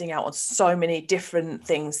be missing out on so many different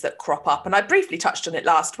things that crop up. And I briefly touched on it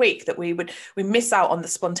last week, that we miss out on the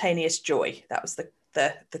spontaneous joy. That was the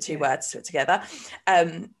two words to it together.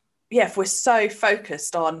 If we're so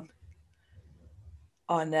focused on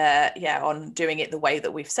doing it the way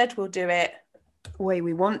that we've said we'll do it, the way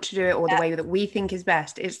we want to do it, or the way that we think is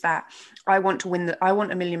best, is that I want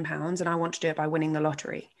 £1 million and I want to do it by winning the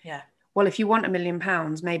lottery. Yeah. Well, if you want £1 million,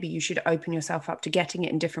 maybe you should open yourself up to getting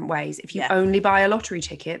it in different ways. If you only buy a lottery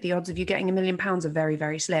ticket, the odds of you getting £1 million are very,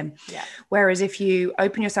 very slim. Yeah. Whereas if you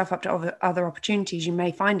open yourself up to other opportunities, you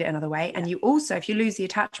may find it another way. And you also, if you lose the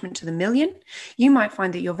attachment to the million, you might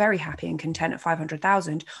find that you're very happy and content at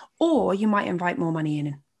 500,000, or you might invite more money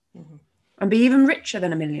in and be even richer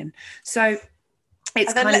than $1 million. So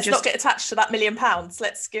it's and then let's not get attached to that £1 million.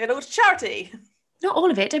 Let's give it all to charity. Not all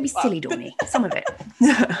of it. Don't be silly, Dawny. Some of it.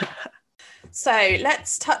 So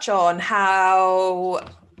let's touch on how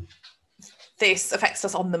this affects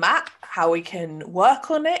us on the mat, how we can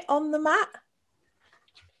work on it on the mat.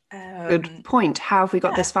 Good point. How have we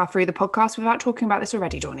got this far through the podcast without talking about this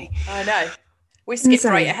already, Dawny? I know. We skipped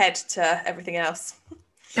right ahead to everything else.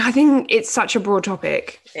 I think it's such a broad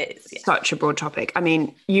topic. It is, yeah. Such a broad topic. I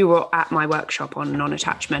mean, you were at my workshop on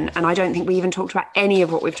non-attachment, and I don't think we even talked about any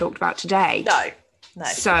of what we've talked about today. No.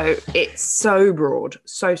 So it's so broad,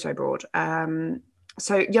 so broad.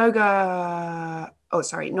 So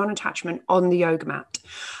non-attachment on the yoga mat.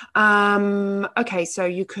 Okay, so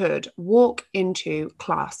you could walk into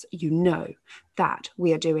class. You know that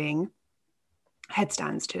we are doing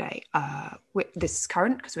headstands today. This is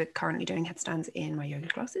current because we're currently doing headstands in my yoga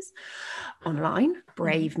classes online.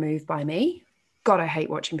 Brave move by me. God, I hate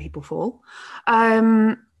watching people fall.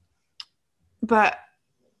 But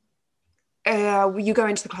you go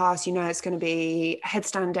into the class, you know it's going to be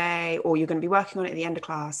headstand day, or you're going to be working on it at the end of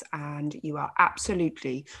class, and you are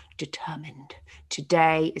absolutely determined.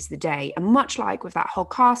 Today is the day. And much like with that whole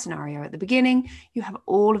car scenario at the beginning, you have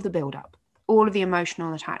all of the build-up, all of the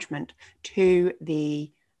emotional attachment to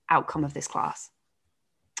the outcome of this class.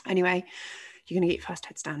 Anyway, you're going to get your first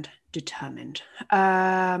headstand, determined.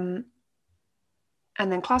 And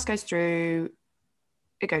then class goes through.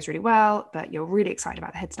 It goes really well, but you're really excited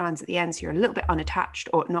about the headstands at the end. So you're a little bit unattached,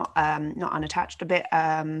 or not unattached, a bit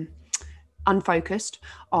unfocused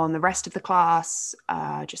on the rest of the class,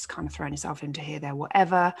 just kind of throwing yourself into here, there,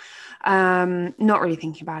 whatever. Not really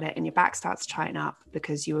thinking about it, and your back starts to tighten up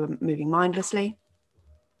because you were moving mindlessly.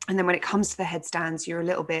 And then when it comes to the headstands, you're a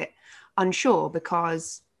little bit unsure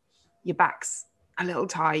because your back's a little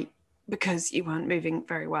tight because you weren't moving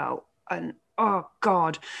very well. And oh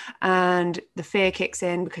God. And the fear kicks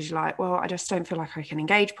in because you're like, well, I just don't feel like I can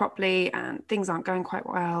engage properly and things aren't going quite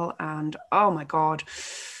well. And oh my God,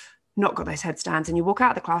 not got those headstands. And you walk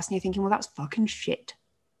out of the class and you're thinking, well, that's fucking shit.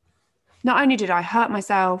 Not only did I hurt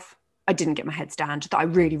myself, I didn't get my headstand that I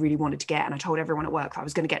really, really wanted to get. And I told everyone at work that I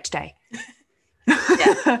was going to get today.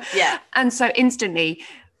 Yeah. And so instantly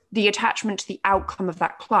the attachment to the outcome of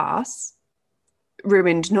that class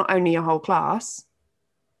ruined not only your whole class,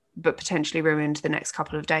 but potentially ruined the next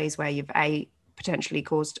couple of days where you've potentially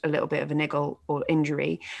caused a little bit of a niggle or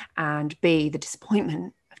injury, and B, the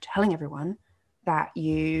disappointment of telling everyone that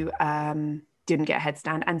you didn't get a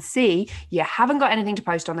headstand, and C, you haven't got anything to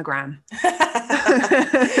post on the gram.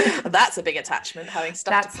 That's a big attachment, having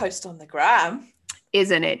stuff to post on the gram.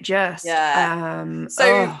 Isn't it just? Yeah.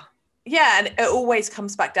 Yeah, and it always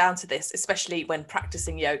comes back down to this, especially when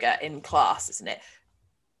practicing yoga in class, isn't it?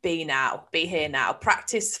 Be now, be here now.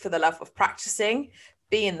 Practice for the love of practicing,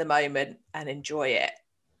 be in the moment and enjoy it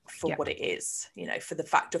for what it is, for the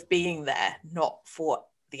fact of being there, not for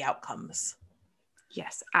the outcomes.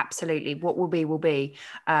 Yes, absolutely. What will be, will be.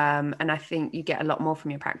 And I think you get a lot more from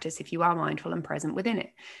your practice if you are mindful and present within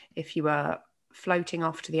it. If you are floating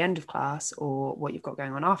off to the end of class, or what you've got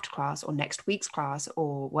going on after class, or next week's class,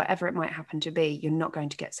 or whatever it might happen to be, you're not going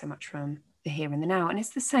to get so much from the here and the now. And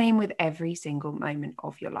it's the same with every single moment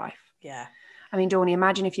of your life. Yeah. I mean, Dawny,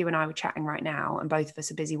 imagine if you and I were chatting right now and both of us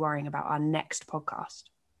are busy worrying about our next podcast.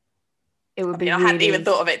 It would be I hadn't even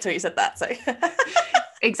thought of it till you said that. So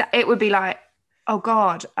exactly, it would be like, oh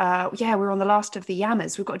God, we're on the last of the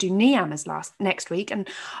yamas. We've got to do niyamas next week, and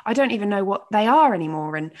I don't even know what they are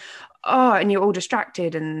anymore. And you're all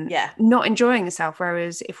distracted and not enjoying yourself.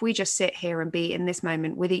 Whereas if we just sit here and be in this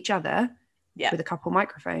moment with each other, with a couple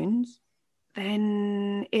microphones,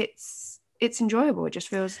 then it's enjoyable. It just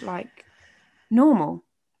feels like normal,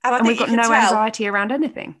 and we've got no anxiety around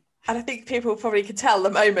anything. And I think people probably can tell the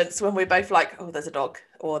moments when we're both like, oh, there's a dog,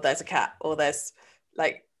 or there's a cat, or there's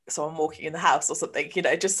like someone walking in the house or something,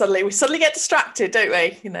 just we suddenly get distracted, don't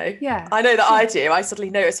we? Yeah, I know that I do. I suddenly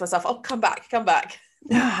notice myself, oh, come back.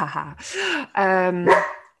 No,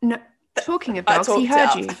 talking of dogs, he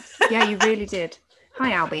heard you. Yeah, you really did.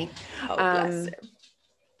 Hi, Albie. Oh, bless him.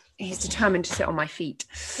 He's determined to sit on my feet.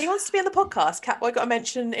 He wants to be on the podcast. Catboy got a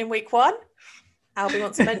mention in week 1. Albie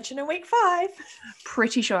wants a mention in week 5.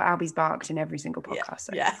 Pretty sure Albie's barked in every single podcast.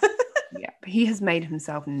 Yeah. Yeah, he has made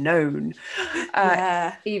himself known.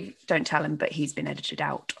 Eve, don't tell him, but he's been edited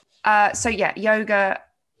out. Yoga,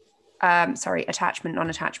 attachment,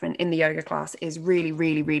 non-attachment in the yoga class is really,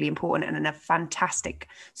 really, really important, and a fantastic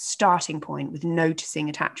starting point with noticing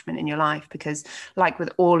attachment in your life, because like with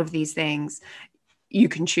all of these things, you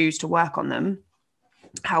can choose to work on them.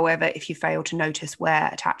 However, if you fail to notice where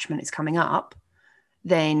attachment is coming up,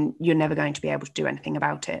 then you're never going to be able to do anything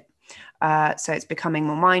about it. So it's becoming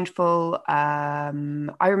more mindful. I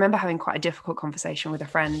remember having quite a difficult conversation with a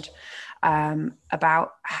friend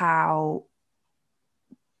about how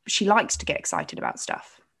she likes to get excited about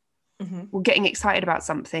stuff. Mm-hmm. Well, getting excited about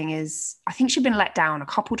something is, I think she'd been let down a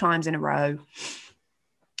couple times in a row.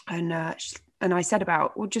 And I said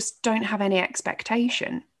just don't have any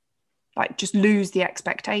expectation. Like, just lose the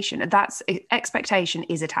expectation. And expectation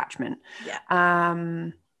is attachment.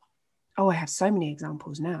 Yeah. I have so many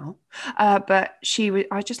examples now. But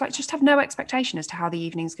I just have no expectation as to how the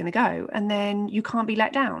evening's going to go. And then you can't be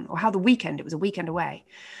let down, or how it was a weekend away.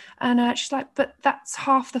 And she's like, but that's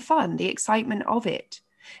half the fun, the excitement of it.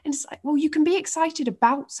 And it's like, well, you can be excited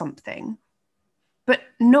about something, but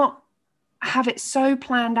not have it so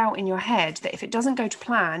planned out in your head that if it doesn't go to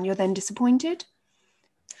plan, you're then disappointed.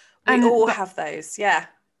 We all have those, yeah.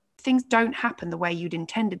 Things don't happen the way you'd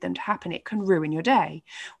intended them to happen, it can ruin your day.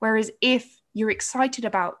 Whereas if you're excited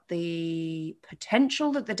about the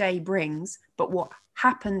potential that the day brings, but what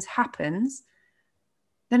happens,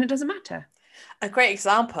 then it doesn't matter. A great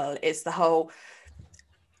example is the whole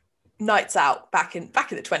nights out back in the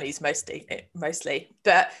 20s mostly,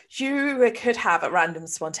 but you could have a random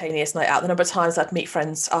spontaneous night out. The number of times I'd meet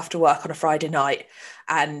friends after work on a Friday night,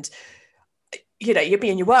 and you'd be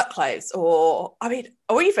in your work clothes, or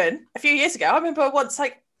even a few years ago, I remember once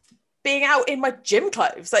being out in my gym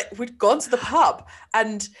clothes. We'd gone to the pub,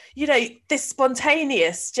 and this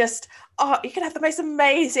spontaneous, you can have the most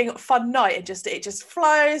amazing fun night, and it just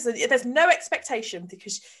flows, and there's no expectation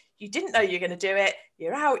because you didn't know you're going to do it.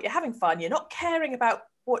 You're out, you're having fun, you're not caring about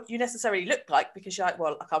what you necessarily look like, because you're like,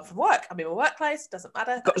 well, I come from work, I'm in my workplace, doesn't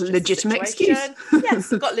matter. Got a legitimate excuse.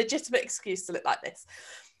 Yes, I've got a legitimate excuse to look like this.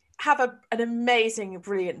 Have an amazing,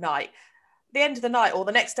 brilliant night. The end of the night or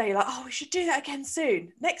the next day, you're like, oh, we should do that again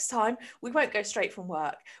soon. Next time, we won't go straight from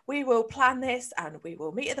work. We will plan this, and we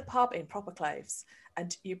will meet at the pub in proper clothes.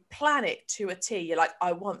 And you plan it to a T. You're like,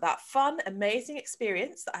 I want that fun, amazing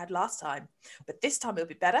experience that I had last time. But this time it'll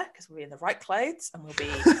be better because we'll be in the right clothes, and we'll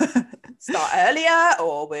be start earlier,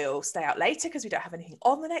 or we'll stay out later because we don't have anything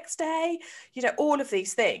on the next day. All of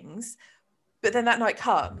these things. But then that night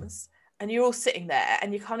comes, and you're all sitting there,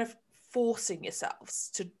 and you're kind of forcing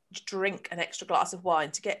yourselves to drink an extra glass of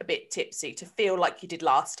wine to get a bit tipsy, to feel like you did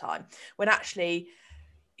last time, when actually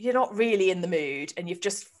you're not really in the mood, and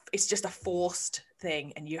it's just a forced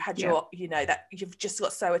thing, and you had your, you know, that you've just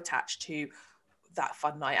got so attached to that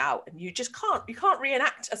fun night out, and you can't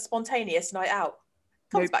reenact a spontaneous night out.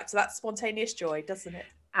 Comes back to that spontaneous joy, doesn't it?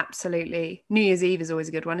 Absolutely. New Year's Eve is always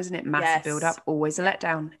a good one, isn't it? Massive build up, always a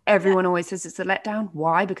letdown. Everyone always says it's a letdown.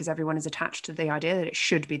 Why? Because everyone is attached to the idea that it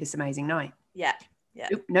should be this amazing night. Yeah.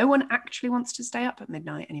 No one actually wants to stay up at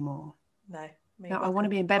midnight anymore. No. I want to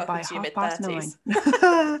be in bed by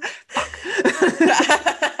 9:30.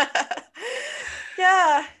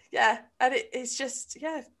 Yeah. And it's just,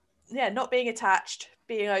 not being attached,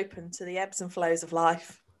 being open to the ebbs and flows of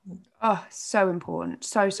life. Oh, so important.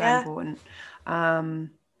 So important.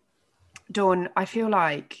 Dawn, I feel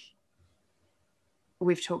like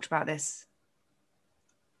we've talked about this,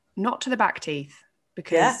 not to the back teeth,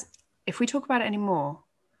 because if we talk about it anymore,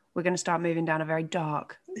 we're going to start moving down a very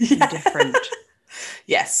dark, different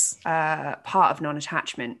part of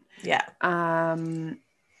non-attachment. Yeah. I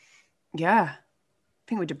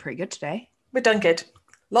think we did pretty good today. We've done good.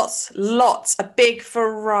 Lots, a big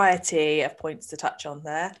variety of points to touch on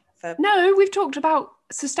there. No, we've talked about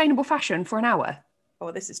sustainable fashion for an hour.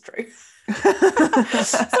 Oh, this is true.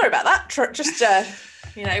 Sorry about that. Just,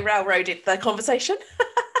 railroaded the conversation.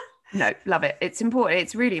 No, love it. It's important.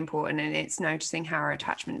 It's really important. And it's noticing how our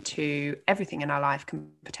attachment to everything in our life can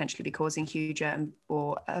potentially be causing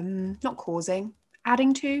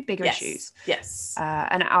adding to bigger issues. Yes.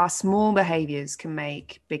 And our small behaviours can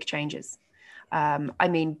make big changes.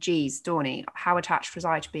 Dawny, how attached was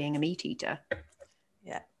I to being a meat eater?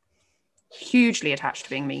 Yeah. Hugely attached to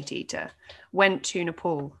being a meat eater. Went to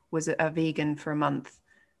Nepal, was a vegan for a month.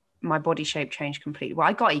 My body shape changed completely. Well,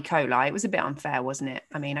 I got E. coli. It was a bit unfair, wasn't it?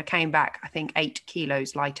 I mean, I came back, I think, 8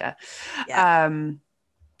 kilos lighter. Yeah.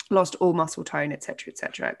 Lost all muscle tone, etc.,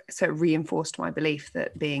 etc. So it reinforced my belief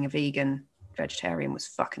that being a vegetarian was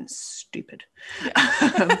fucking stupid.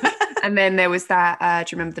 Yeah. And then there was that,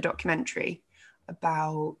 do you remember the documentary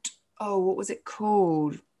about, what was it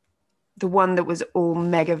called? The one that was all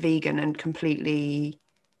mega vegan and completely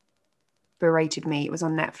berated me. It was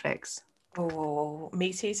on Netflix. Oh,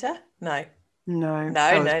 Meat Eater? No.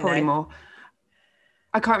 Probably more.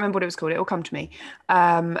 I can't remember what it was called. It'll come to me.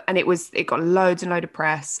 And it got loads and loads of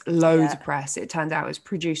press. Of press. It turned out it was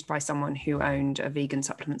produced by someone who owned a vegan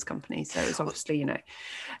supplements company. So it was obviously,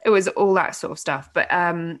 it was all that sort of stuff. But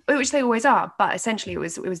which they always are. But essentially, it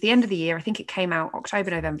was the end of the year. I think it came out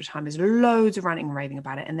October, November time. There's loads of ranting and raving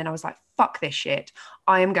about it. And then I was like, fuck this shit.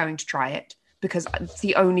 I am going to try it, because it's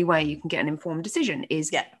the only way you can get an informed decision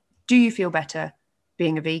is, do you feel better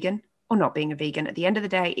being a vegan or not being a vegan? At the end of the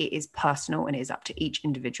day, it is personal, and it is up to each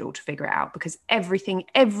individual to figure it out, because everything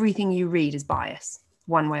you read is bias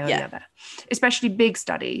one way or the other, especially big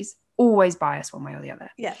studies, always bias one way or the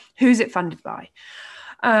other. Yeah. Who's it funded by?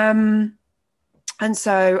 And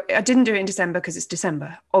so I didn't do it in December because it's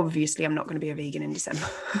December. Obviously, I'm not going to be a vegan in December.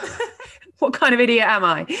 What kind of idiot am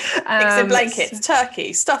I? Eggs in blankets,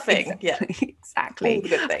 turkey, stuffing. Exactly. All the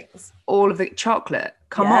good things. All of the chocolate.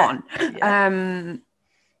 Come on. Yeah.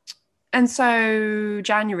 And so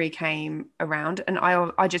January came around, and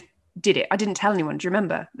I just did it. I didn't tell anyone. Do you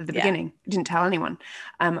remember at the beginning? I didn't tell anyone.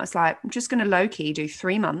 I was like, I'm just going to low-key do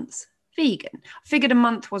 3 months vegan. I figured a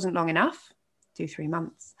month wasn't long enough. Do 3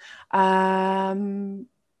 months.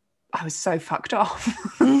 I was so fucked off.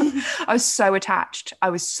 I was so attached. I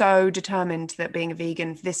was so determined that being a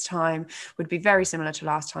vegan this time would be very similar to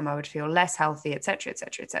last time. I would feel less healthy, etc.,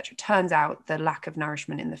 etc., etc. Turns out the lack of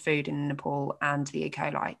nourishment in the food in Nepal and the E.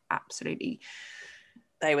 coli absolutely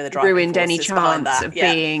they were the driving ruined any chance that. of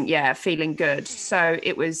being feeling good. So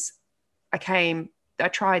it was, I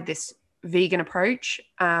tried this vegan approach,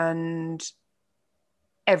 and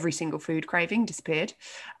every single food craving disappeared.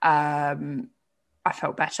 I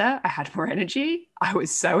felt better. I had more energy. I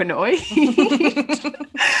was so annoyed.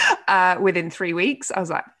 Within 3 weeks, I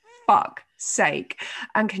was like, fuck sake,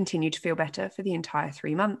 and continued to feel better for the entire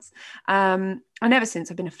 3 months. And ever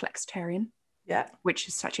since, I've been a flexitarian, which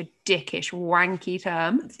is such a dickish, wanky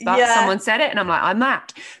term. But someone said it, and I'm like, I'm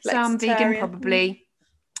that. So I'm vegan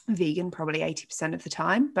probably 80% of the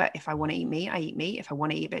time. But if I want to eat meat, I eat meat. If I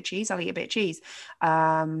want to eat a bit of cheese, I'll eat a bit of cheese.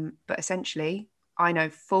 But essentially, I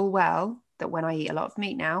know full well that when I eat a lot of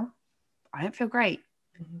meat now, I don't feel great.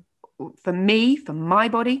 Mm-hmm. For me, for my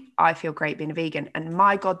body, I feel great being a vegan. And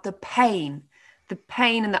my God, the pain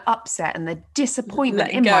and the upset and the disappointment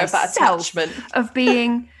in myself of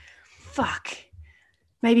being, fuck,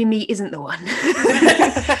 maybe meat isn't the one.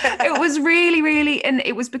 It was really, really, and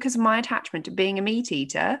it was because of my attachment to being a meat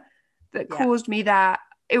eater that caused me that.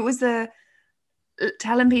 It was the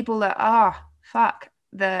telling people that, fuck,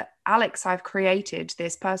 that Alex, I've created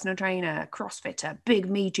this personal trainer, CrossFitter, big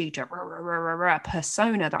meat eater,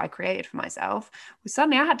 persona that I created for myself. Well,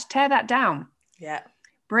 suddenly I had to tear that down. Yeah.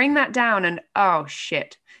 Bring that down and, oh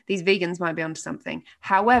shit, these vegans might be onto something.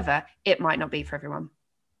 However, it might not be for everyone.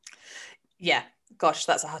 Yeah. Gosh,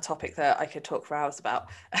 that's a hot topic that I could talk for hours about.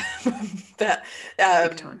 But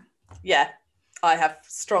Big time. yeah, I have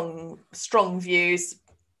strong views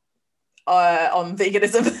on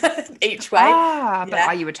veganism each way. But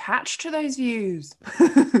are you attached to those views?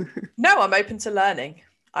 No, I'm open to learning.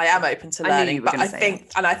 I am open to learning, but I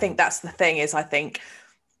think that's the thing is I think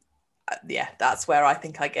that's where I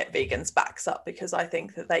think I get vegans backs up, because I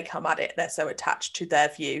think that they come at it, they're so attached to their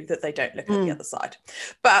view that they don't look at the other side.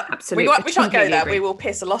 But absolutely, we shan't go there. We will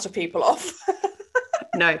piss a lot of people off.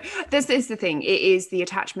 No, this is the thing. It is the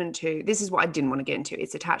attachment to, this is what I didn't want to get into.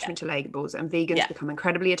 It's attachment to labels, and vegans become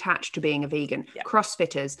incredibly attached to being a vegan.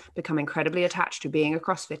 CrossFitters become incredibly attached to being a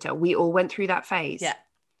CrossFitter. We all went through that phase. Yeah.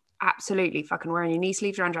 Absolutely. Fucking wearing your knee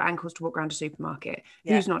sleeves around your ankles to walk around a supermarket.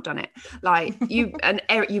 Yeah. Who's not done it? Like you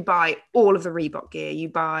buy all of the Reebok gear, you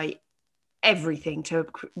buy everything to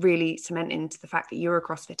really cement into the fact that you're a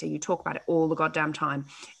CrossFitter. You talk about it all the goddamn time,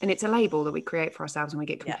 and it's a label that we create for ourselves and we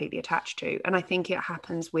get completely attached to. And I think it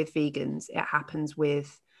happens with vegans. It happens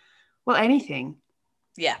with, well, anything.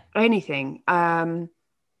 Anything. And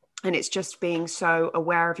it's just being so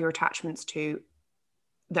aware of your attachments to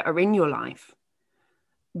that are in your life.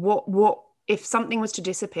 What if something was to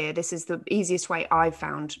disappear? This is the easiest way I've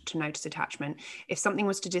found to notice attachment. If something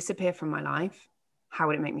was to disappear from my life, how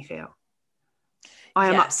would it make me feel? I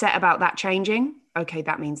am upset about that changing. Okay,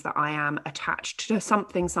 that means that I am attached to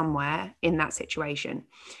something somewhere in that situation.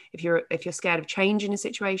 If you're scared of change in a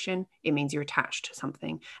situation, it means you're attached to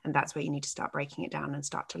something, and that's where you need to start breaking it down and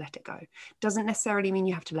start to let it go. Doesn't necessarily mean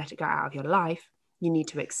you have to let it go out of your life. You need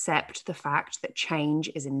to accept the fact that change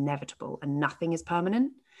is inevitable and nothing is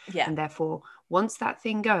permanent. Yeah. And therefore, once that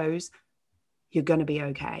thing goes, you're going to be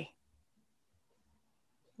okay.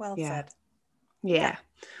 Well said. Yeah.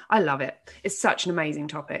 I love it. It's such an amazing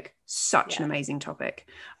topic. An amazing topic.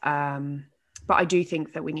 But I do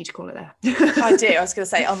think that we need to call it there. I do. I was going to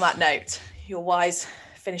say, on that note, your wise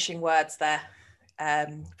finishing words there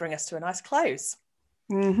bring us to a nice close.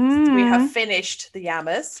 Mm-hmm. We have finished the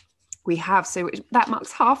Yammers. We have. So that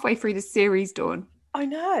marks halfway through the series, Dawn. I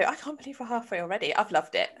know. I can't believe we're halfway already. I've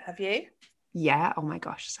loved it. Have you? Yeah. Oh my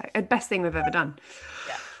gosh. So best thing we've ever done.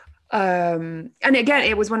 Yeah. And again,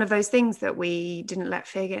 it was one of those things that we didn't let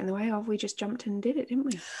fear get in the way of. We just jumped in and did it, didn't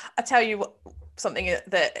we? I tell you what, something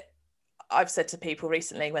that I've said to people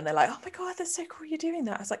recently when they're like, oh my God, that's so cool you're doing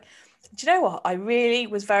that. I was like, do you know what? I really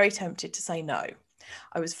was very tempted to say no.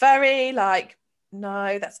 I was very like,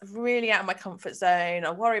 no, that's really out of my comfort zone.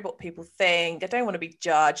 I worry what people think. I don't want to be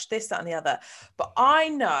judged, this, that, and the other. But I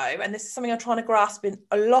know, and this is something I'm trying to grasp in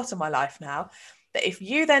a lot of my life now, that if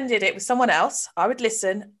you then did it with someone else, I would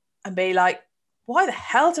listen and be like, why the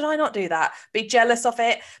hell did I not do that? Be jealous of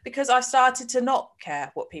it, because I've started to not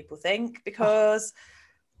care what people think, because,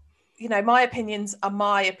 you know, my opinions are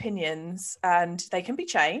my opinions and they can be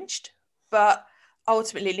changed, but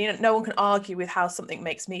ultimately, no one can argue with how something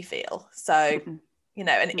makes me feel. So, you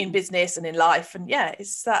know, and in business and in life, and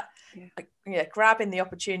it's that, grabbing the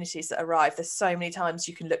opportunities that arrive. There's so many times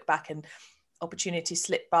you can look back and opportunities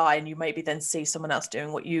slip by and you maybe then see someone else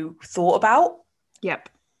doing what you thought about. Yep.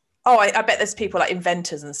 Oh, I bet there's people like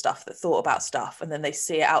inventors and stuff that thought about stuff and then they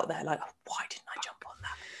see it out there like, oh, why didn't I jump on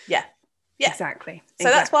that? Yeah. Exactly. So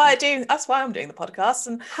that's why I'm doing the podcast.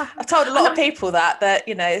 And I've told a lot of people that,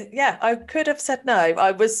 you know, I could have said no. I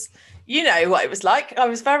was, you know what it was like. I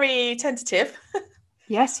was very tentative.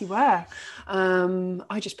 Yes, you were.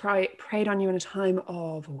 I just preyed on you in a time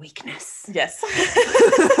of weakness. Yes.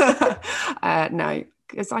 No,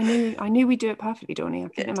 because I knew we'd do it perfectly, Dawny. I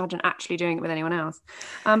couldn't imagine actually doing it with anyone else.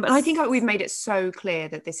 But I think we've made it so clear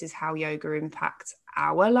that this is how yoga impacts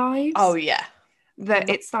our lives. Oh, yeah. That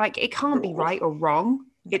it's like, it can't be right or wrong.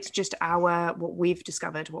 It's just what we've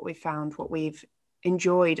discovered, what we've found, what we've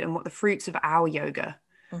enjoyed, and what the fruits of our yoga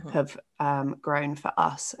have grown for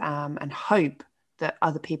us, and hope that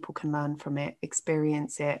other people can learn from it,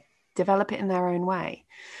 experience it, develop it in their own way.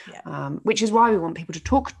 Which is why we want people to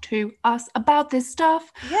talk to us about this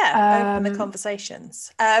stuff. Open the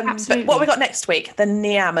conversations. But what we got next week? The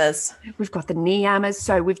Niyamas. We've got the Niyamas.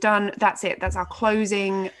 So we've done, that's it. That's our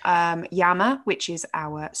closing Yama, which is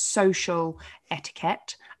our social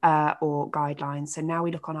etiquette or guidelines. So now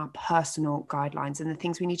we look on our personal guidelines and the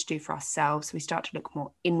things we need to do for ourselves. So we start to look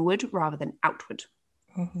more inward rather than outward.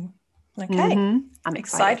 Okay. I'm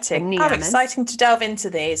excited. Exciting. I'm excited to delve into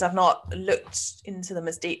these. I've not looked into them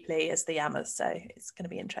as deeply as the yamas, so it's going to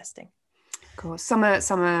be interesting. Of course, some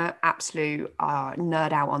are absolute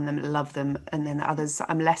nerd out on them, love them, and then others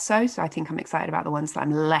I'm less so. So I think I'm excited about the ones that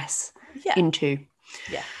I'm less into.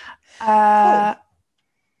 Yeah. Cool.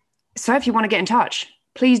 So if you want to get in touch,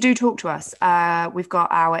 please do talk to us. We've got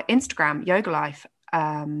our Instagram, Yoga Life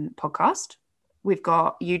podcast. We've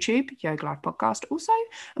got YouTube, Yoga Life podcast also,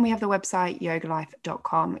 and we have the website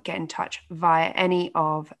yogalife.com. Get in touch via any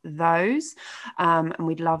of those, and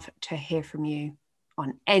we'd love to hear from you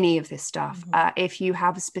on any of this stuff. If you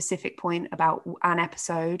have a specific point about an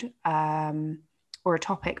episode or a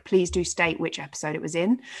topic, please do state which episode it was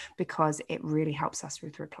in, because it really helps us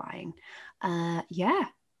with replying. Yeah,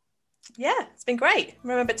 it's been great.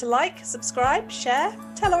 Remember to like, subscribe, share,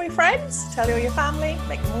 tell all your friends, tell all your family,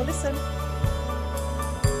 make them all listen.